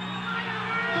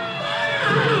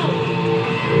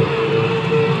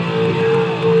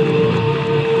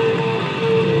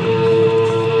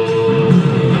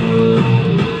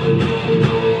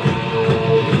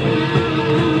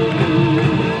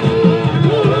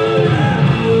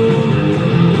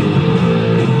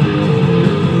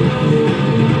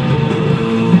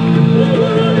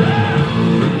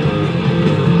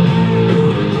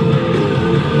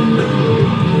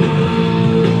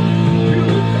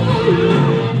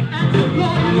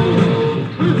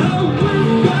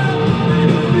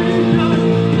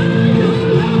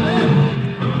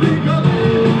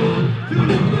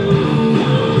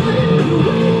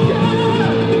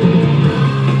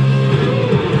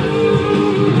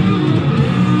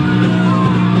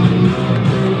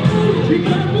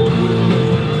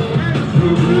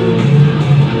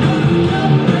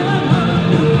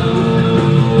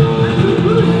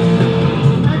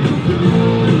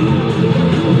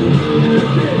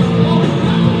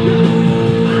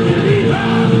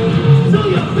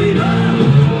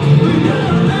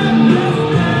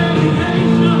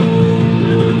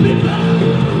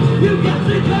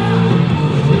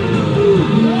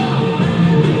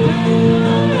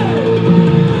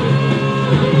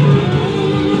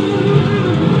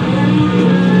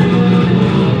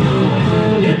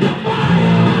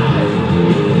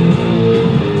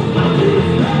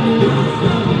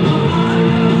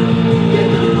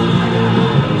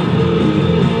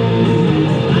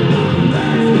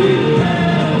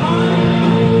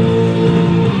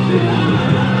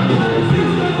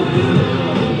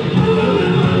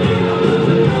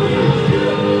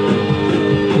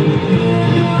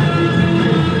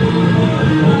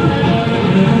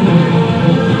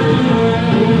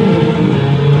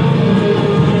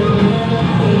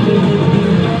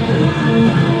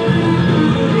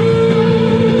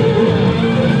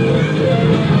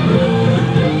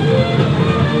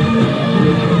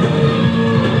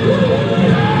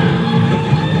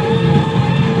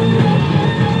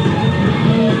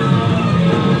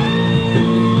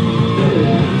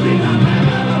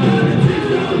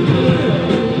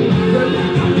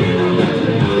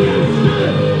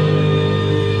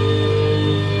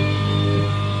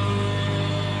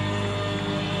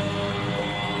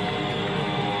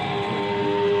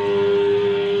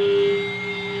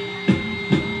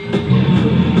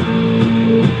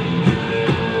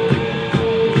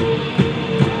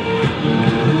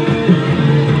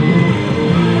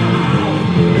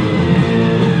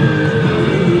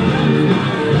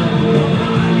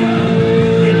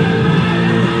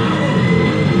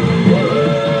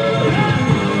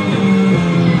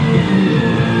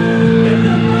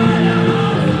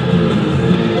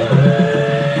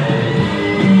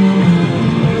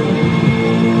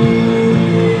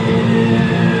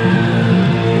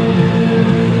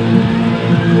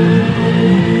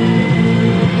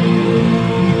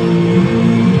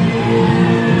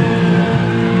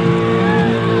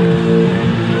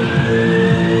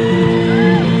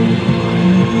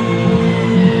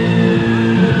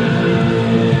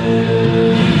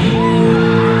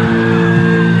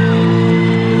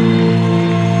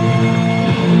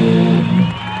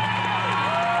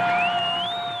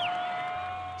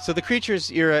 So the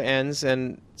Creatures era ends,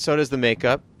 and so does the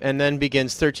makeup, and then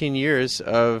begins 13 years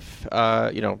of,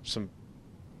 some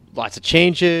lots of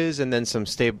changes, and then some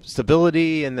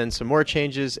stability, and then some more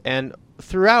changes, and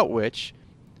throughout which,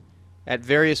 at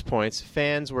various points,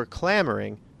 fans were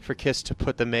clamoring for Kiss to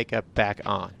put the makeup back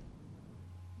on.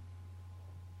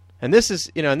 And this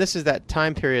is, that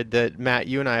time period that Matt,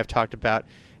 you and I have talked about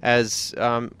as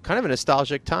kind of a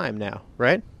nostalgic time now,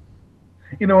 right?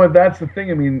 You know what? That's the thing.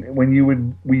 I mean, when you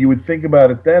would think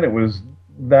about it, then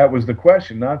that was the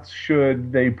question. Not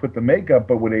should they put the makeup,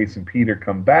 but would Ace and Peter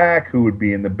come back? Who would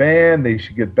be in the band? They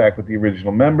should get back with the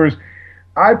original members.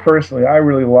 I personally, I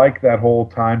really like that whole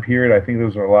time period. I think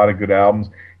those are a lot of good albums.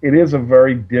 It is a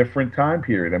very different time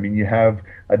period. I mean, you have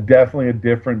definitely a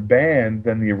different band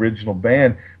than the original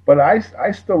band, but I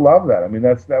still love that. I mean,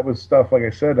 that was stuff, like I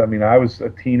said. I mean, I was a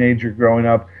teenager growing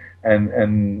up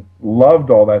and loved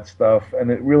all that stuff,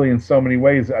 and it really, in so many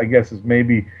ways, I guess, is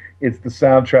maybe it's the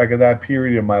soundtrack of that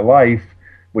period of my life,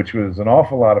 which was an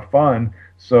awful lot of fun.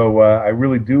 So I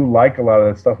really do like a lot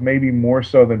of that stuff, maybe more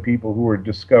so than people who are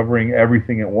discovering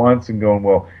everything at once and going,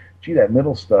 well, gee, that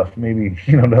middle stuff maybe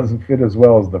doesn't fit as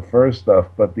well as the first stuff.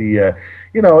 But the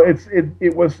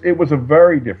it was a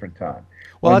very different time.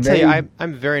 Well, I'll tell you,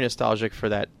 I'm very nostalgic for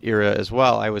that era as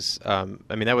well. I was,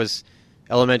 that was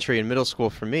elementary and middle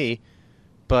school for me,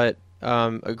 but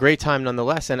a great time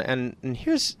nonetheless. And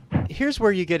here's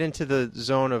where you get into the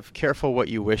zone of careful what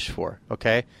you wish for,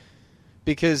 okay?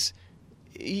 Because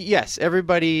yes,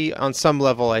 everybody on some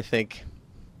level, I think,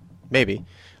 maybe,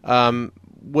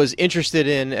 was interested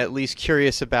in, at least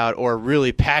curious about, or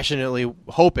really passionately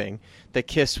hoping that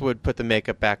Kiss would put the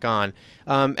makeup back on.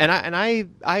 And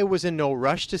I was in no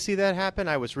rush to see that happen.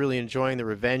 I was really enjoying the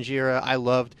Revenge era. I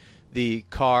loved the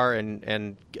Carr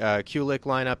and Kulick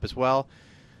lineup as well.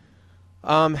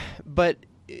 But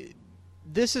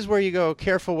this is where you go,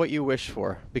 careful what you wish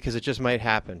for, because it just might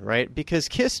happen, right? Because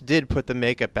Kiss did put the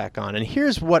makeup back on, and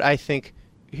here's what I think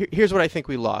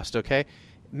we lost, okay?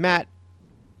 Matt,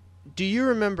 do you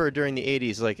remember during the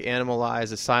 80s, like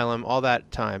Animalize, Asylum, all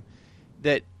that time,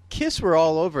 that Kiss were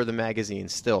all over the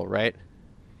magazines still, right?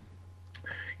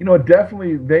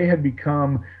 Definitely they had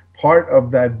become part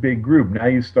of that big group. Now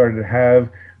you started to have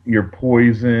your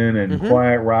Poison and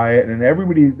Quiet Riot, and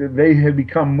everybody, they had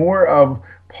become more of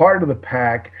part of the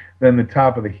pack than the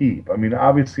top of the heap. I mean,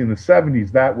 obviously in the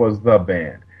 70s that was the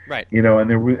band, right?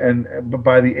 But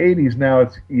by the 80s now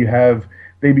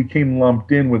they became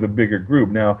lumped in with a bigger group.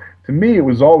 Now, to me, it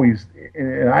was always,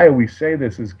 and I always say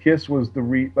this, is Kiss was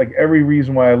every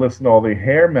reason why I listened to all the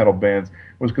hair metal bands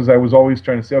was because I was always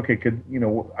trying to say, okay,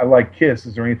 I like Kiss.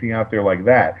 Is there anything out there like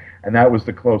that? And that was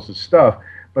the closest stuff.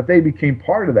 But they became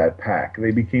part of that pack.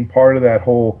 They became part of that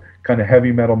whole kind of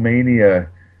heavy metal mania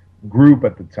group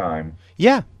at the time.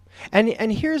 Yeah,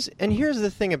 and here's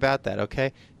the thing about that,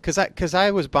 okay? Because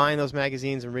I was buying those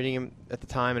magazines and reading them at the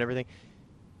time and everything.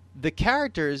 The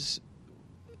characters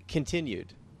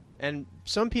continued, and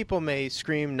some people may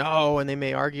scream no, and they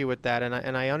may argue with that,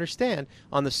 and I understand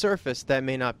on the surface that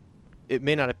may not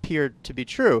appear to be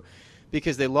true,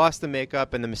 because they lost the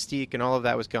makeup and the mystique and all of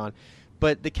that was gone.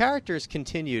 But the characters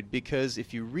continued, because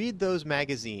if you read those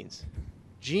magazines,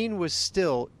 Gene was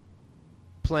still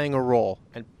playing a role,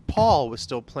 and Paul was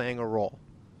still playing a role.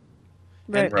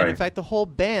 Right. And in fact, the whole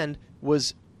band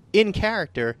was in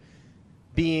character,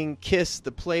 being Kiss,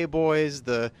 the Playboys,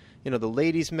 the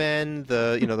ladies' men,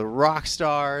 the rock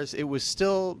stars. It was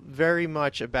still very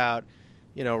much about,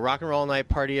 rock and roll night,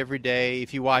 party every day.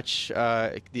 If you watch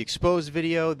the Exposed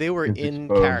video, they were in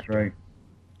character. Right.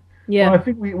 Yeah. Well, I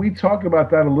think we talked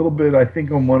about that a little bit. I think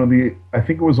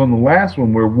it was on the last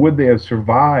one, where would they have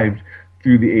survived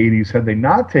through the 80s had they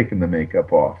not taken the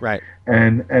makeup off? Right.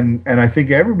 And I think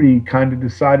everybody kind of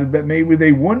decided that maybe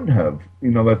they wouldn't have,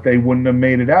 that they wouldn't have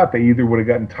made it out. They either would have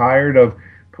gotten tired of,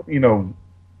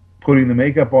 putting the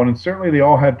makeup on, and certainly they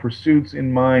all had pursuits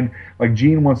in mind. Like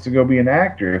Gene wants to go be an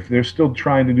actor. If they're still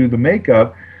trying to do the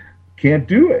makeup, can't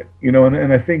do it,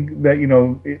 and I think that,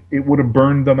 it would have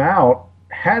burned them out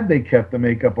had they kept the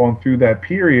makeup on through that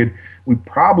period. We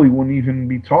probably wouldn't even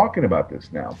be talking about this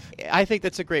now. I think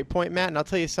that's a great point, Matt, and I'll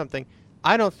tell you something.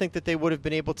 I don't think that they would have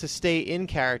been able to stay in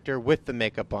character with the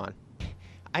makeup on.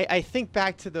 I think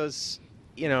back to those,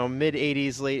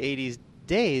 mid-'80s, late '80s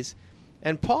days,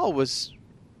 and Paul was,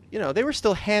 they were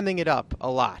still hamming it up a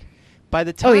lot. By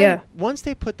the time, once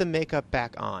they put the makeup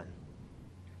back on,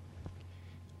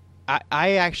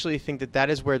 I actually think that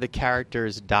is where the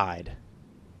characters died.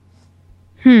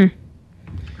 I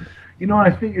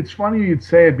think it's funny you'd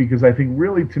say it, because I think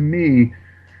really, to me,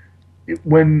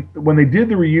 when they did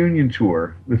the reunion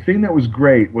tour, the thing that was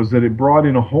great was that it brought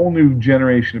in a whole new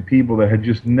generation of people that had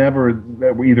just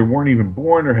that either weren't even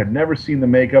born or had never seen the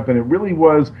makeup, and it really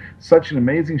was such an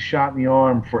amazing shot in the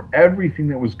arm for everything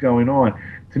that was going on.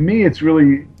 To me, it's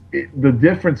really the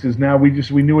difference is now we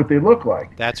knew what they looked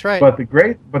like. That's right. But the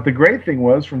great thing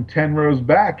was, from 10 rows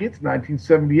back, it's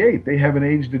 1978. They haven't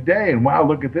aged a day, and wow,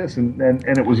 look at this, and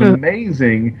it was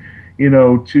amazing,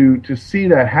 to see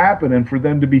that happen and for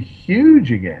them to be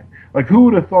huge again. Like, who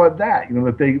would have thought that?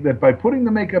 That by putting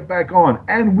the makeup back on,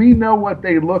 and we know what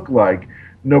they look like,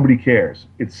 nobody cares.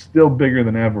 It's still bigger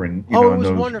than ever in it was in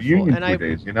those wonderful. reunion And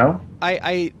days.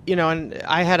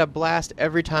 I had a blast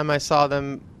every time I saw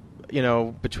them.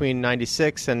 between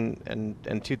 96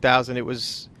 and 2000, it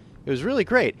was really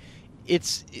great.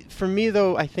 For me,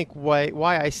 though, I think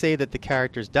why I say that the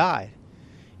characters died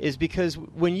is because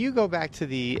when you go back to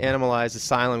the Animalized,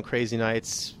 Asylum, Crazy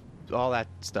Nights, all that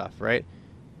stuff, right?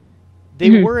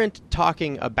 They weren't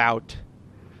talking about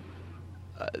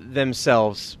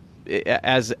themselves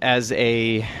as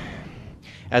a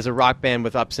rock band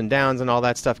with ups and downs and all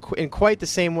that stuff in quite the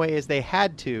same way as they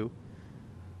had to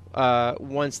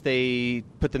once they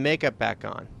put the makeup back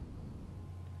on.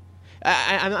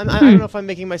 I don't know if I'm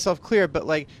making myself clear, but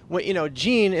like when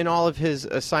Gene in all of his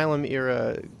Asylum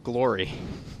era glory,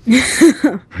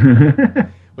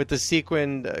 with the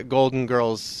sequined Golden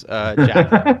Girls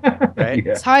jacket, right?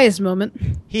 His highest moment.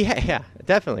 Yeah,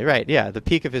 definitely right. Yeah, the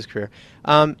peak of his career.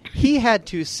 He had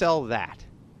to sell that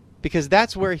because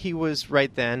that's where he was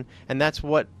right then, and that's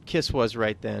what Kiss was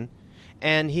right then,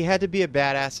 and he had to be a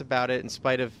badass about it in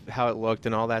spite of how it looked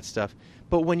and all that stuff.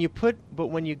 But when you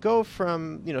go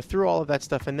from through all of that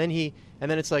stuff, and then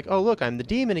it's like, oh look, I'm the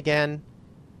demon again.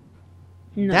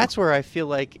 No. That's where I feel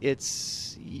like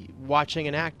it's watching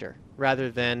an actor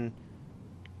rather than,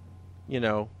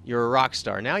 you're a rock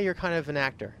star. Now you're kind of an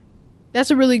actor.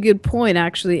 That's a really good point,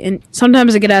 actually. And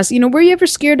sometimes I get asked, were you ever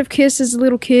scared of Kiss as a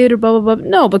little kid or blah blah blah?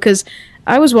 No, because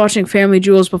I was watching Family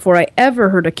Jewels before I ever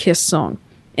heard a Kiss song.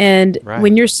 And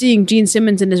when you're seeing Gene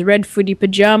Simmons in his red footy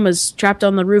pajamas trapped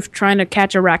on the roof trying to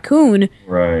catch a raccoon,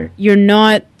 you're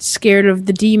not scared of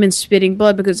the demon spitting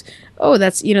blood because,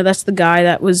 that's the guy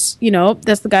that was,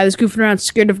 that's the guy that's goofing around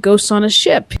scared of ghosts on a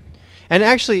ship. And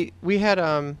actually, we had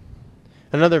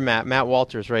another Matt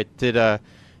Walters, right, did a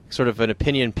sort of an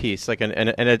opinion piece, like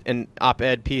an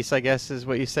op-ed piece, I guess is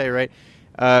what you say, right?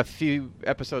 A few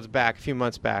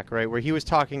months back, right, where he was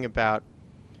talking about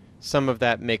some of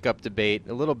that makeup debate,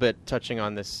 a little bit touching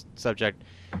on this subject.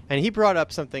 And he brought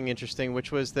up something interesting,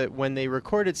 which was that when they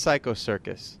recorded Psycho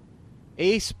Circus,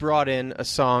 Ace brought in a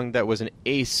song that was an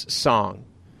Ace song.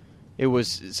 It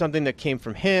was something that came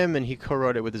from him, and he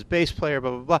co-wrote it with his bass player,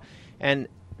 blah, blah, blah. And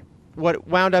what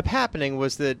wound up happening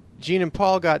was that Gene and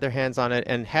Paul got their hands on it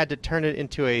and had to turn it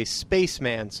into a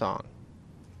Spaceman song.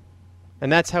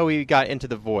 And that's how we got Into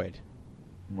the Void.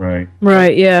 Right.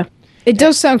 Right, yeah. It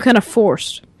does sound kind of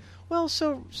forced. Well,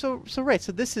 so right.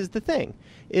 So this is the thing,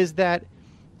 is that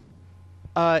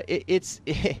it's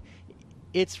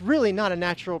really not a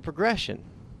natural progression,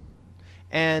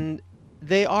 and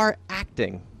they are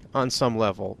acting on some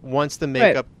level once the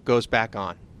makeup goes back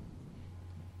on.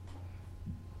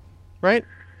 Right.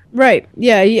 Right.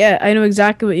 Yeah. I know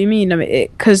exactly what you mean. I mean,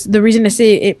 because the reason I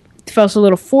say it felt a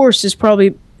little forced is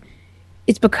probably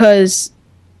it's because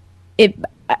it.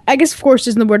 I guess forced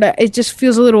isn't the word. It just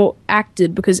feels a little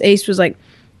acted because Ace was like,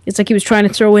 it's like he was trying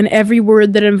to throw in every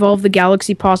word that involved the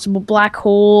galaxy possible, black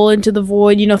hole, into the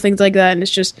void, things like that. And it's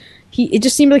just, it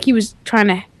just seemed like he was trying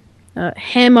to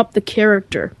ham up the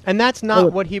character. And that's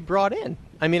not what he brought in.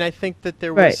 I mean, I think that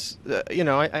there was,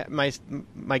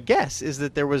 my guess is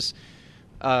that there was,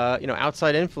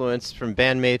 outside influence from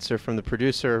bandmates or from the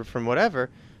producer or from whatever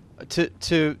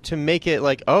to make it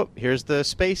like, oh, here's the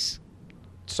space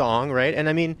song, right? And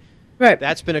I mean,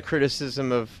 that's been a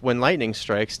criticism of When Lightning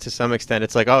Strikes to some extent.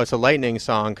 It's like, oh, it's a lightning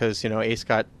song because Ace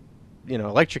got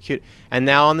electrocuted, and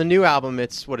now on the new album,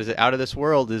 it's Out of This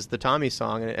World is the Tommy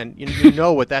song, and you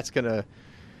know what that's gonna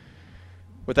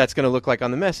look like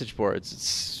on the message boards.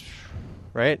 It's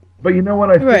right. But you know what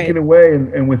I think in a way,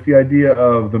 and with the idea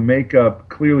of the makeup,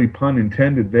 clearly pun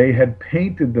intended, they had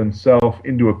painted themselves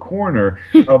into a corner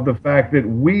of the fact that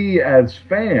we as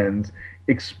fans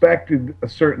expected a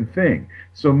certain thing.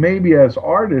 So maybe as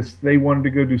artists, they wanted to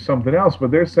go do something else,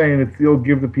 but they're saying it'll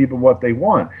give the people what they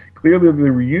want. Clearly,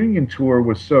 the reunion tour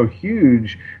was so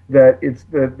huge that it's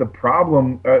the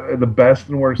problem. The best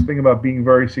and worst thing about being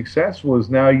very successful is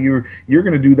now you're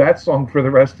going to do that song for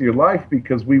the rest of your life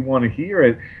because we want to hear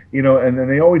it. And then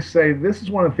they always say this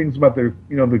is one of the things about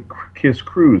the Kiss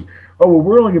cruise. Oh well,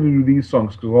 we're only going to do these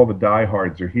songs because all the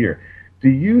diehards are here. Do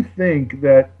you think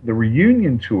that the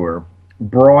reunion tour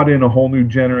brought in a whole new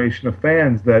generation of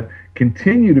fans that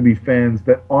continue to be fans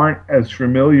that aren't as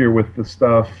familiar with the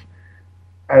stuff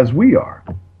as we are?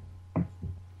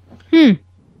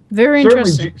 Very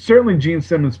interesting. Certainly Gene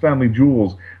Simmons' Family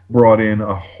Jewels brought in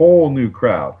a whole new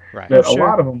crowd. Right. That a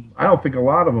lot of them, I don't think a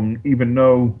lot of them even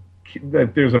know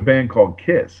that there's a band called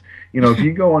Kiss.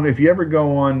 If you ever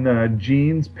go on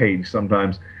Gene's page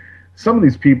sometimes, some of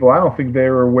these people, I don't think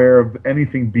they're aware of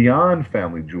anything beyond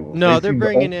Family Jewels. No, they're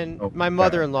bringing in my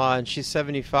mother-in-law, and she's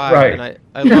 75, and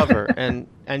I love her,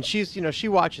 and she's she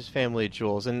watches Family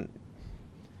Jewels, and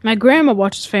my grandma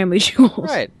watches Family Jewels.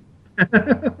 Right,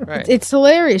 Right. It's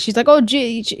hilarious. She's like, oh,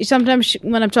 gee. Sometimes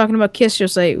when I'm talking about Kiss, she'll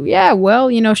say, yeah, well,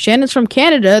 Shannon's from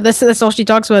Canada. That's all she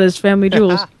talks about is family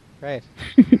jewels. Right.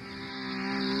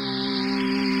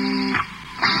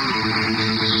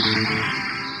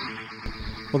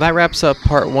 Well, that wraps up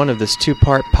part 1 of this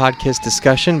 2-part podcast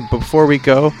discussion. Before we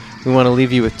go, we want to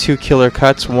leave you with 2 killer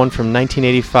cuts, one from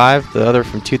 1985, the other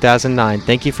from 2009.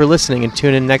 Thank you for listening, and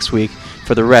tune in next week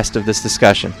for the rest of this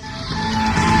discussion.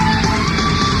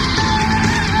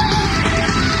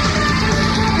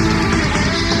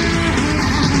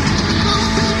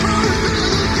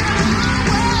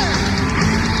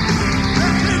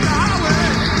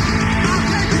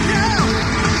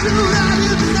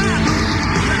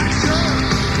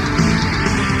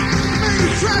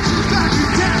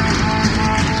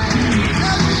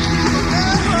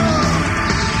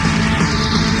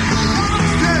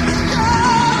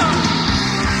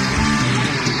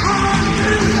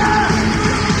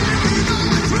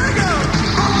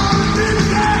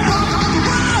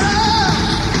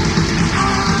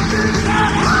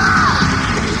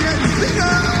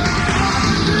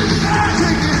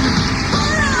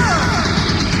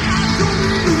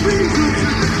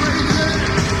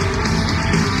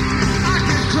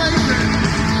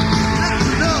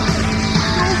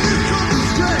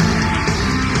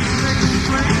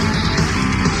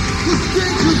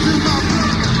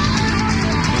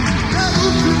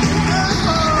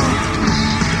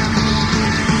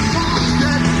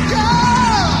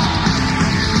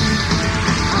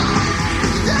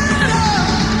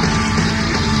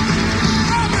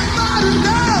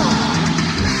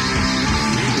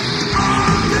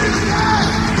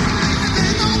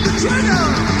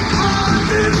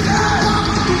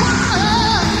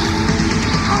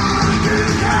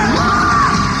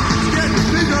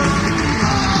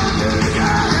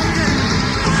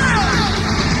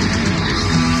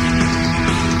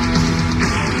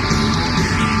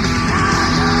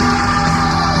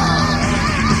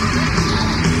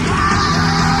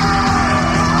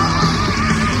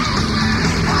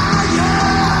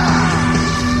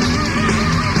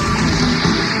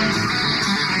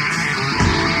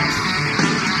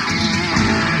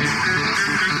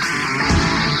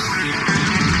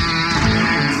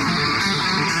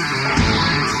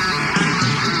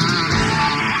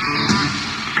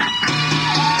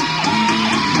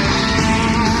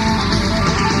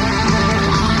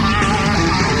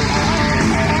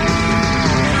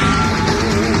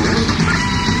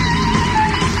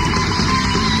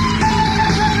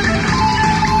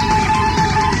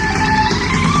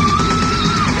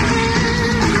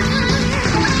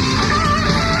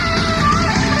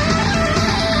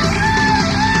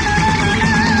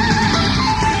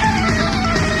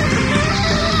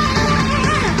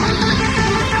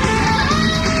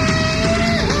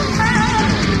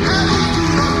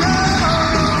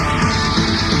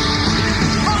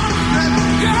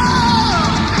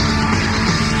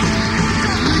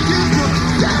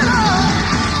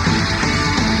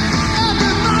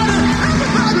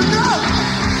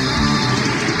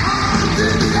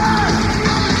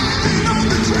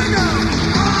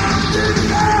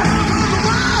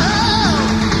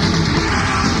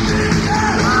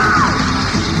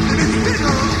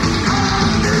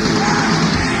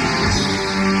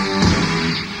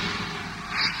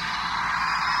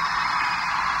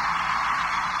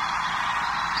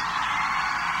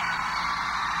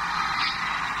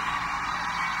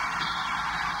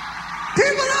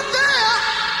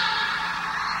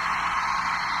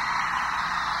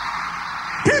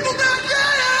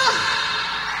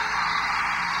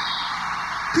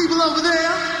 People over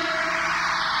there,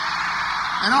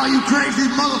 and all you crazy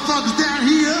motherfuckers down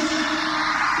here,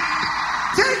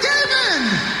 take aim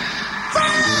in!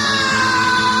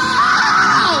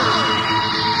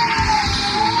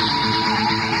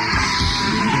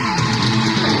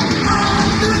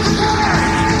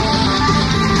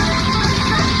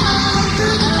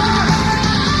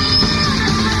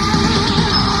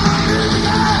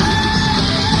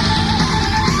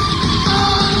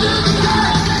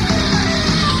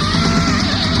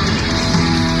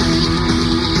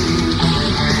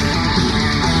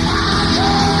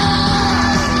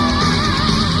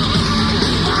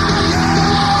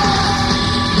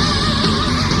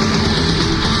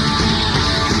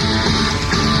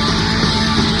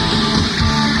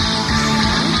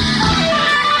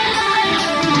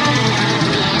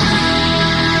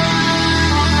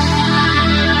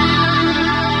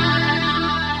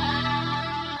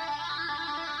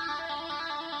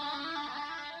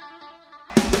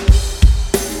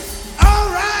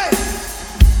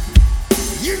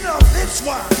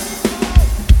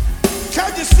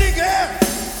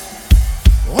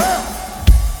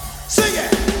 Sing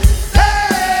it.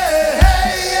 Hey,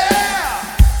 hey, yeah.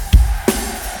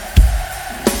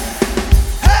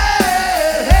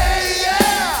 Hey, hey,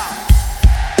 yeah.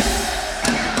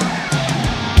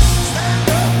 Stand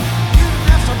up, you don't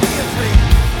have to be afraid.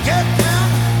 Get down,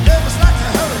 nervous like a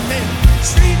hurricane.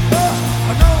 Street bus,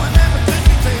 I know I never take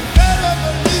it. They better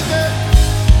believe it.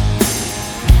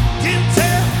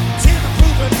 Intel, till the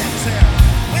proven intel.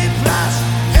 Whiplash,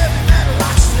 heavy metal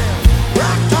rocksteady.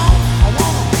 Rock on, I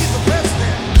wanna be the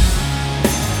president.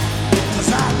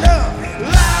 'Cause I love it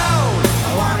loud.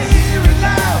 I wanna hear it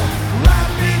loud.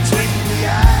 Right between the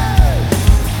eyes.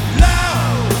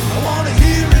 Loud, I wanna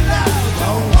hear it loud.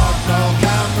 Don't want no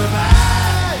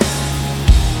compromise.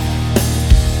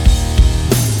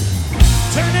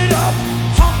 Turn it up,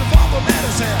 hum the bumper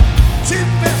medicine. Tip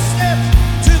and step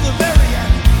to the very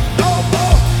end. No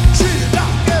more treated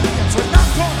off evidence. We're not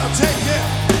gonna take it.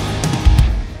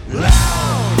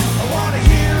 Loud, I wanna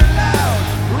hear it loud.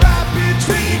 Right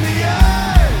between the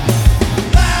eyes.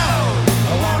 Loud,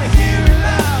 I wanna hear it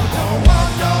loud. Don't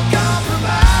want no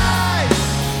compromise.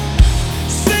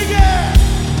 Sing it.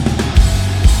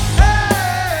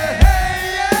 Hey,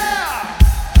 hey, yeah.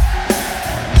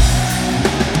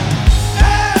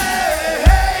 Hey,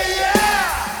 hey, yeah.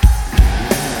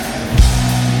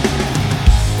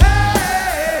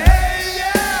 Hey, hey,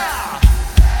 yeah.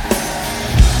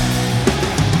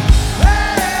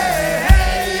 Hey,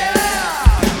 hey, yeah.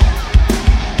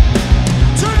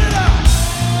 Turn it up.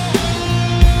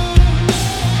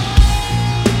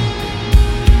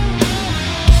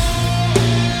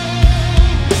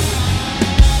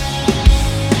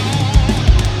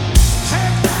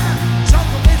 Headline,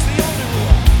 jungle is the only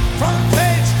rule. Front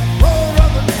page, roll of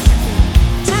the nation.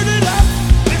 Turn it up,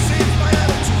 this is my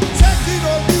attitude. Take it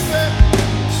or leave it.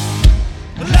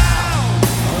 Loud,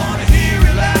 I wanna hear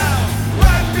it loud.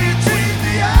 Right between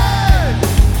the eyes.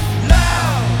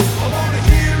 Loud, I wanna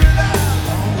hear it loud.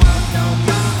 Don't want no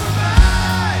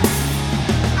compromise.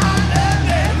 I love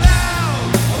it loud.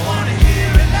 I wanna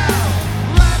hear it loud.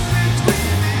 Right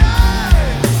between the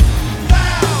eyes.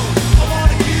 Loud, I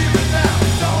wanna hear it loud.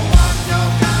 Don't want no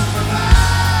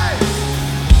compromise.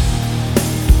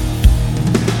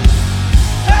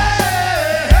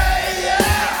 Hey, hey,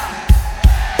 yeah.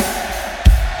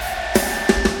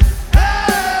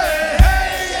 Hey,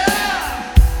 hey, yeah.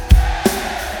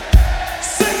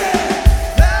 Sing it.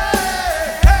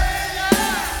 Hey, hey, yeah.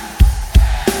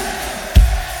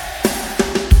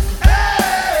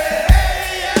 Hey,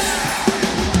 hey, yeah.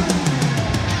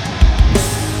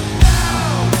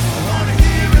 Loud, I wanna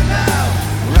hear it loud.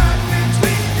 Right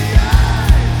between the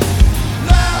eyes.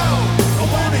 Loud, I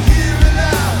wanna hear it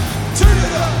loud. Turn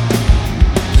it up.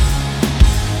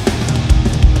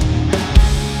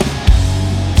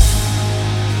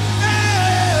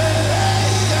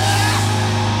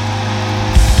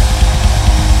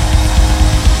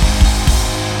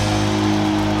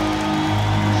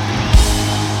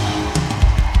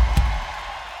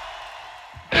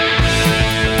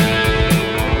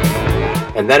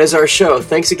 And that is our show.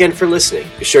 Thanks again for listening.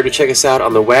 Be sure to check us out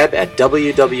on the web at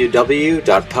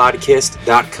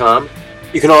www.podkist.com.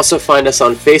 You can also find us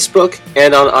on Facebook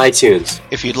and on iTunes.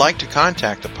 If you'd like to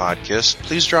contact the Podkiss,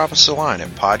 please drop us a line at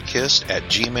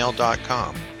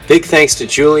podkiss@gmail.com. Big thanks to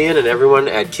Julian and everyone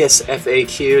at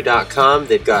kissfaq.com.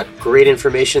 They've got great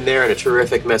information there and a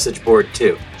terrific message board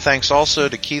too. Thanks also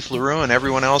to Keith LaRue and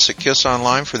everyone else at Kiss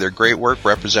Online for their great work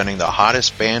representing the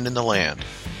hottest band in the land.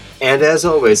 And as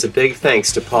always, a big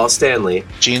thanks to Paul Stanley,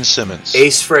 Gene Simmons,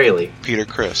 Ace Frehley, Peter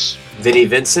Criss, Vinnie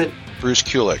Vincent, Bruce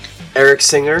Kulick, Eric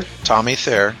Singer, Tommy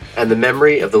Thayer, and the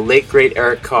memory of the late great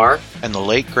Eric Carr, and the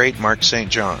late great Mark St.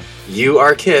 John. You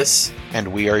are Kiss, and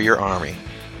we are your army.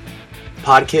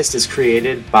 Podkist is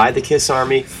created by the Kiss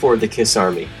Army for the Kiss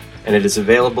Army, and it is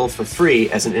available for free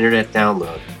as an internet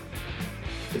download.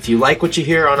 If you like what you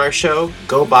hear on our show,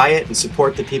 go buy it and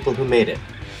support the people who made it.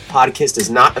 Podkist is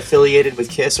not affiliated with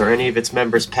Kiss or any of its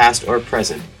members past or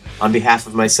present. On behalf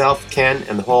of myself, Ken,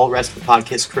 and the whole rest of the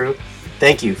Podkist crew,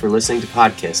 thank you for listening to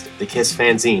Podkist, the Kiss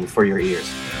fanzine for your ears.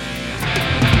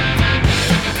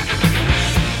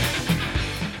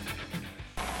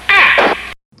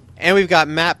 And we've got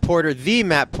Matt Porter, the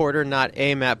Matt Porter, not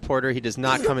a Matt Porter. He does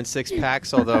not come in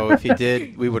 6-packs, although if he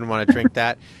did, we wouldn't want to drink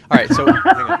that. All right, so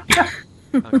hang on.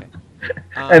 Okay.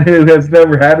 And who has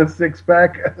never had a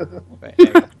 6-pack? Wait,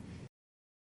 hang on.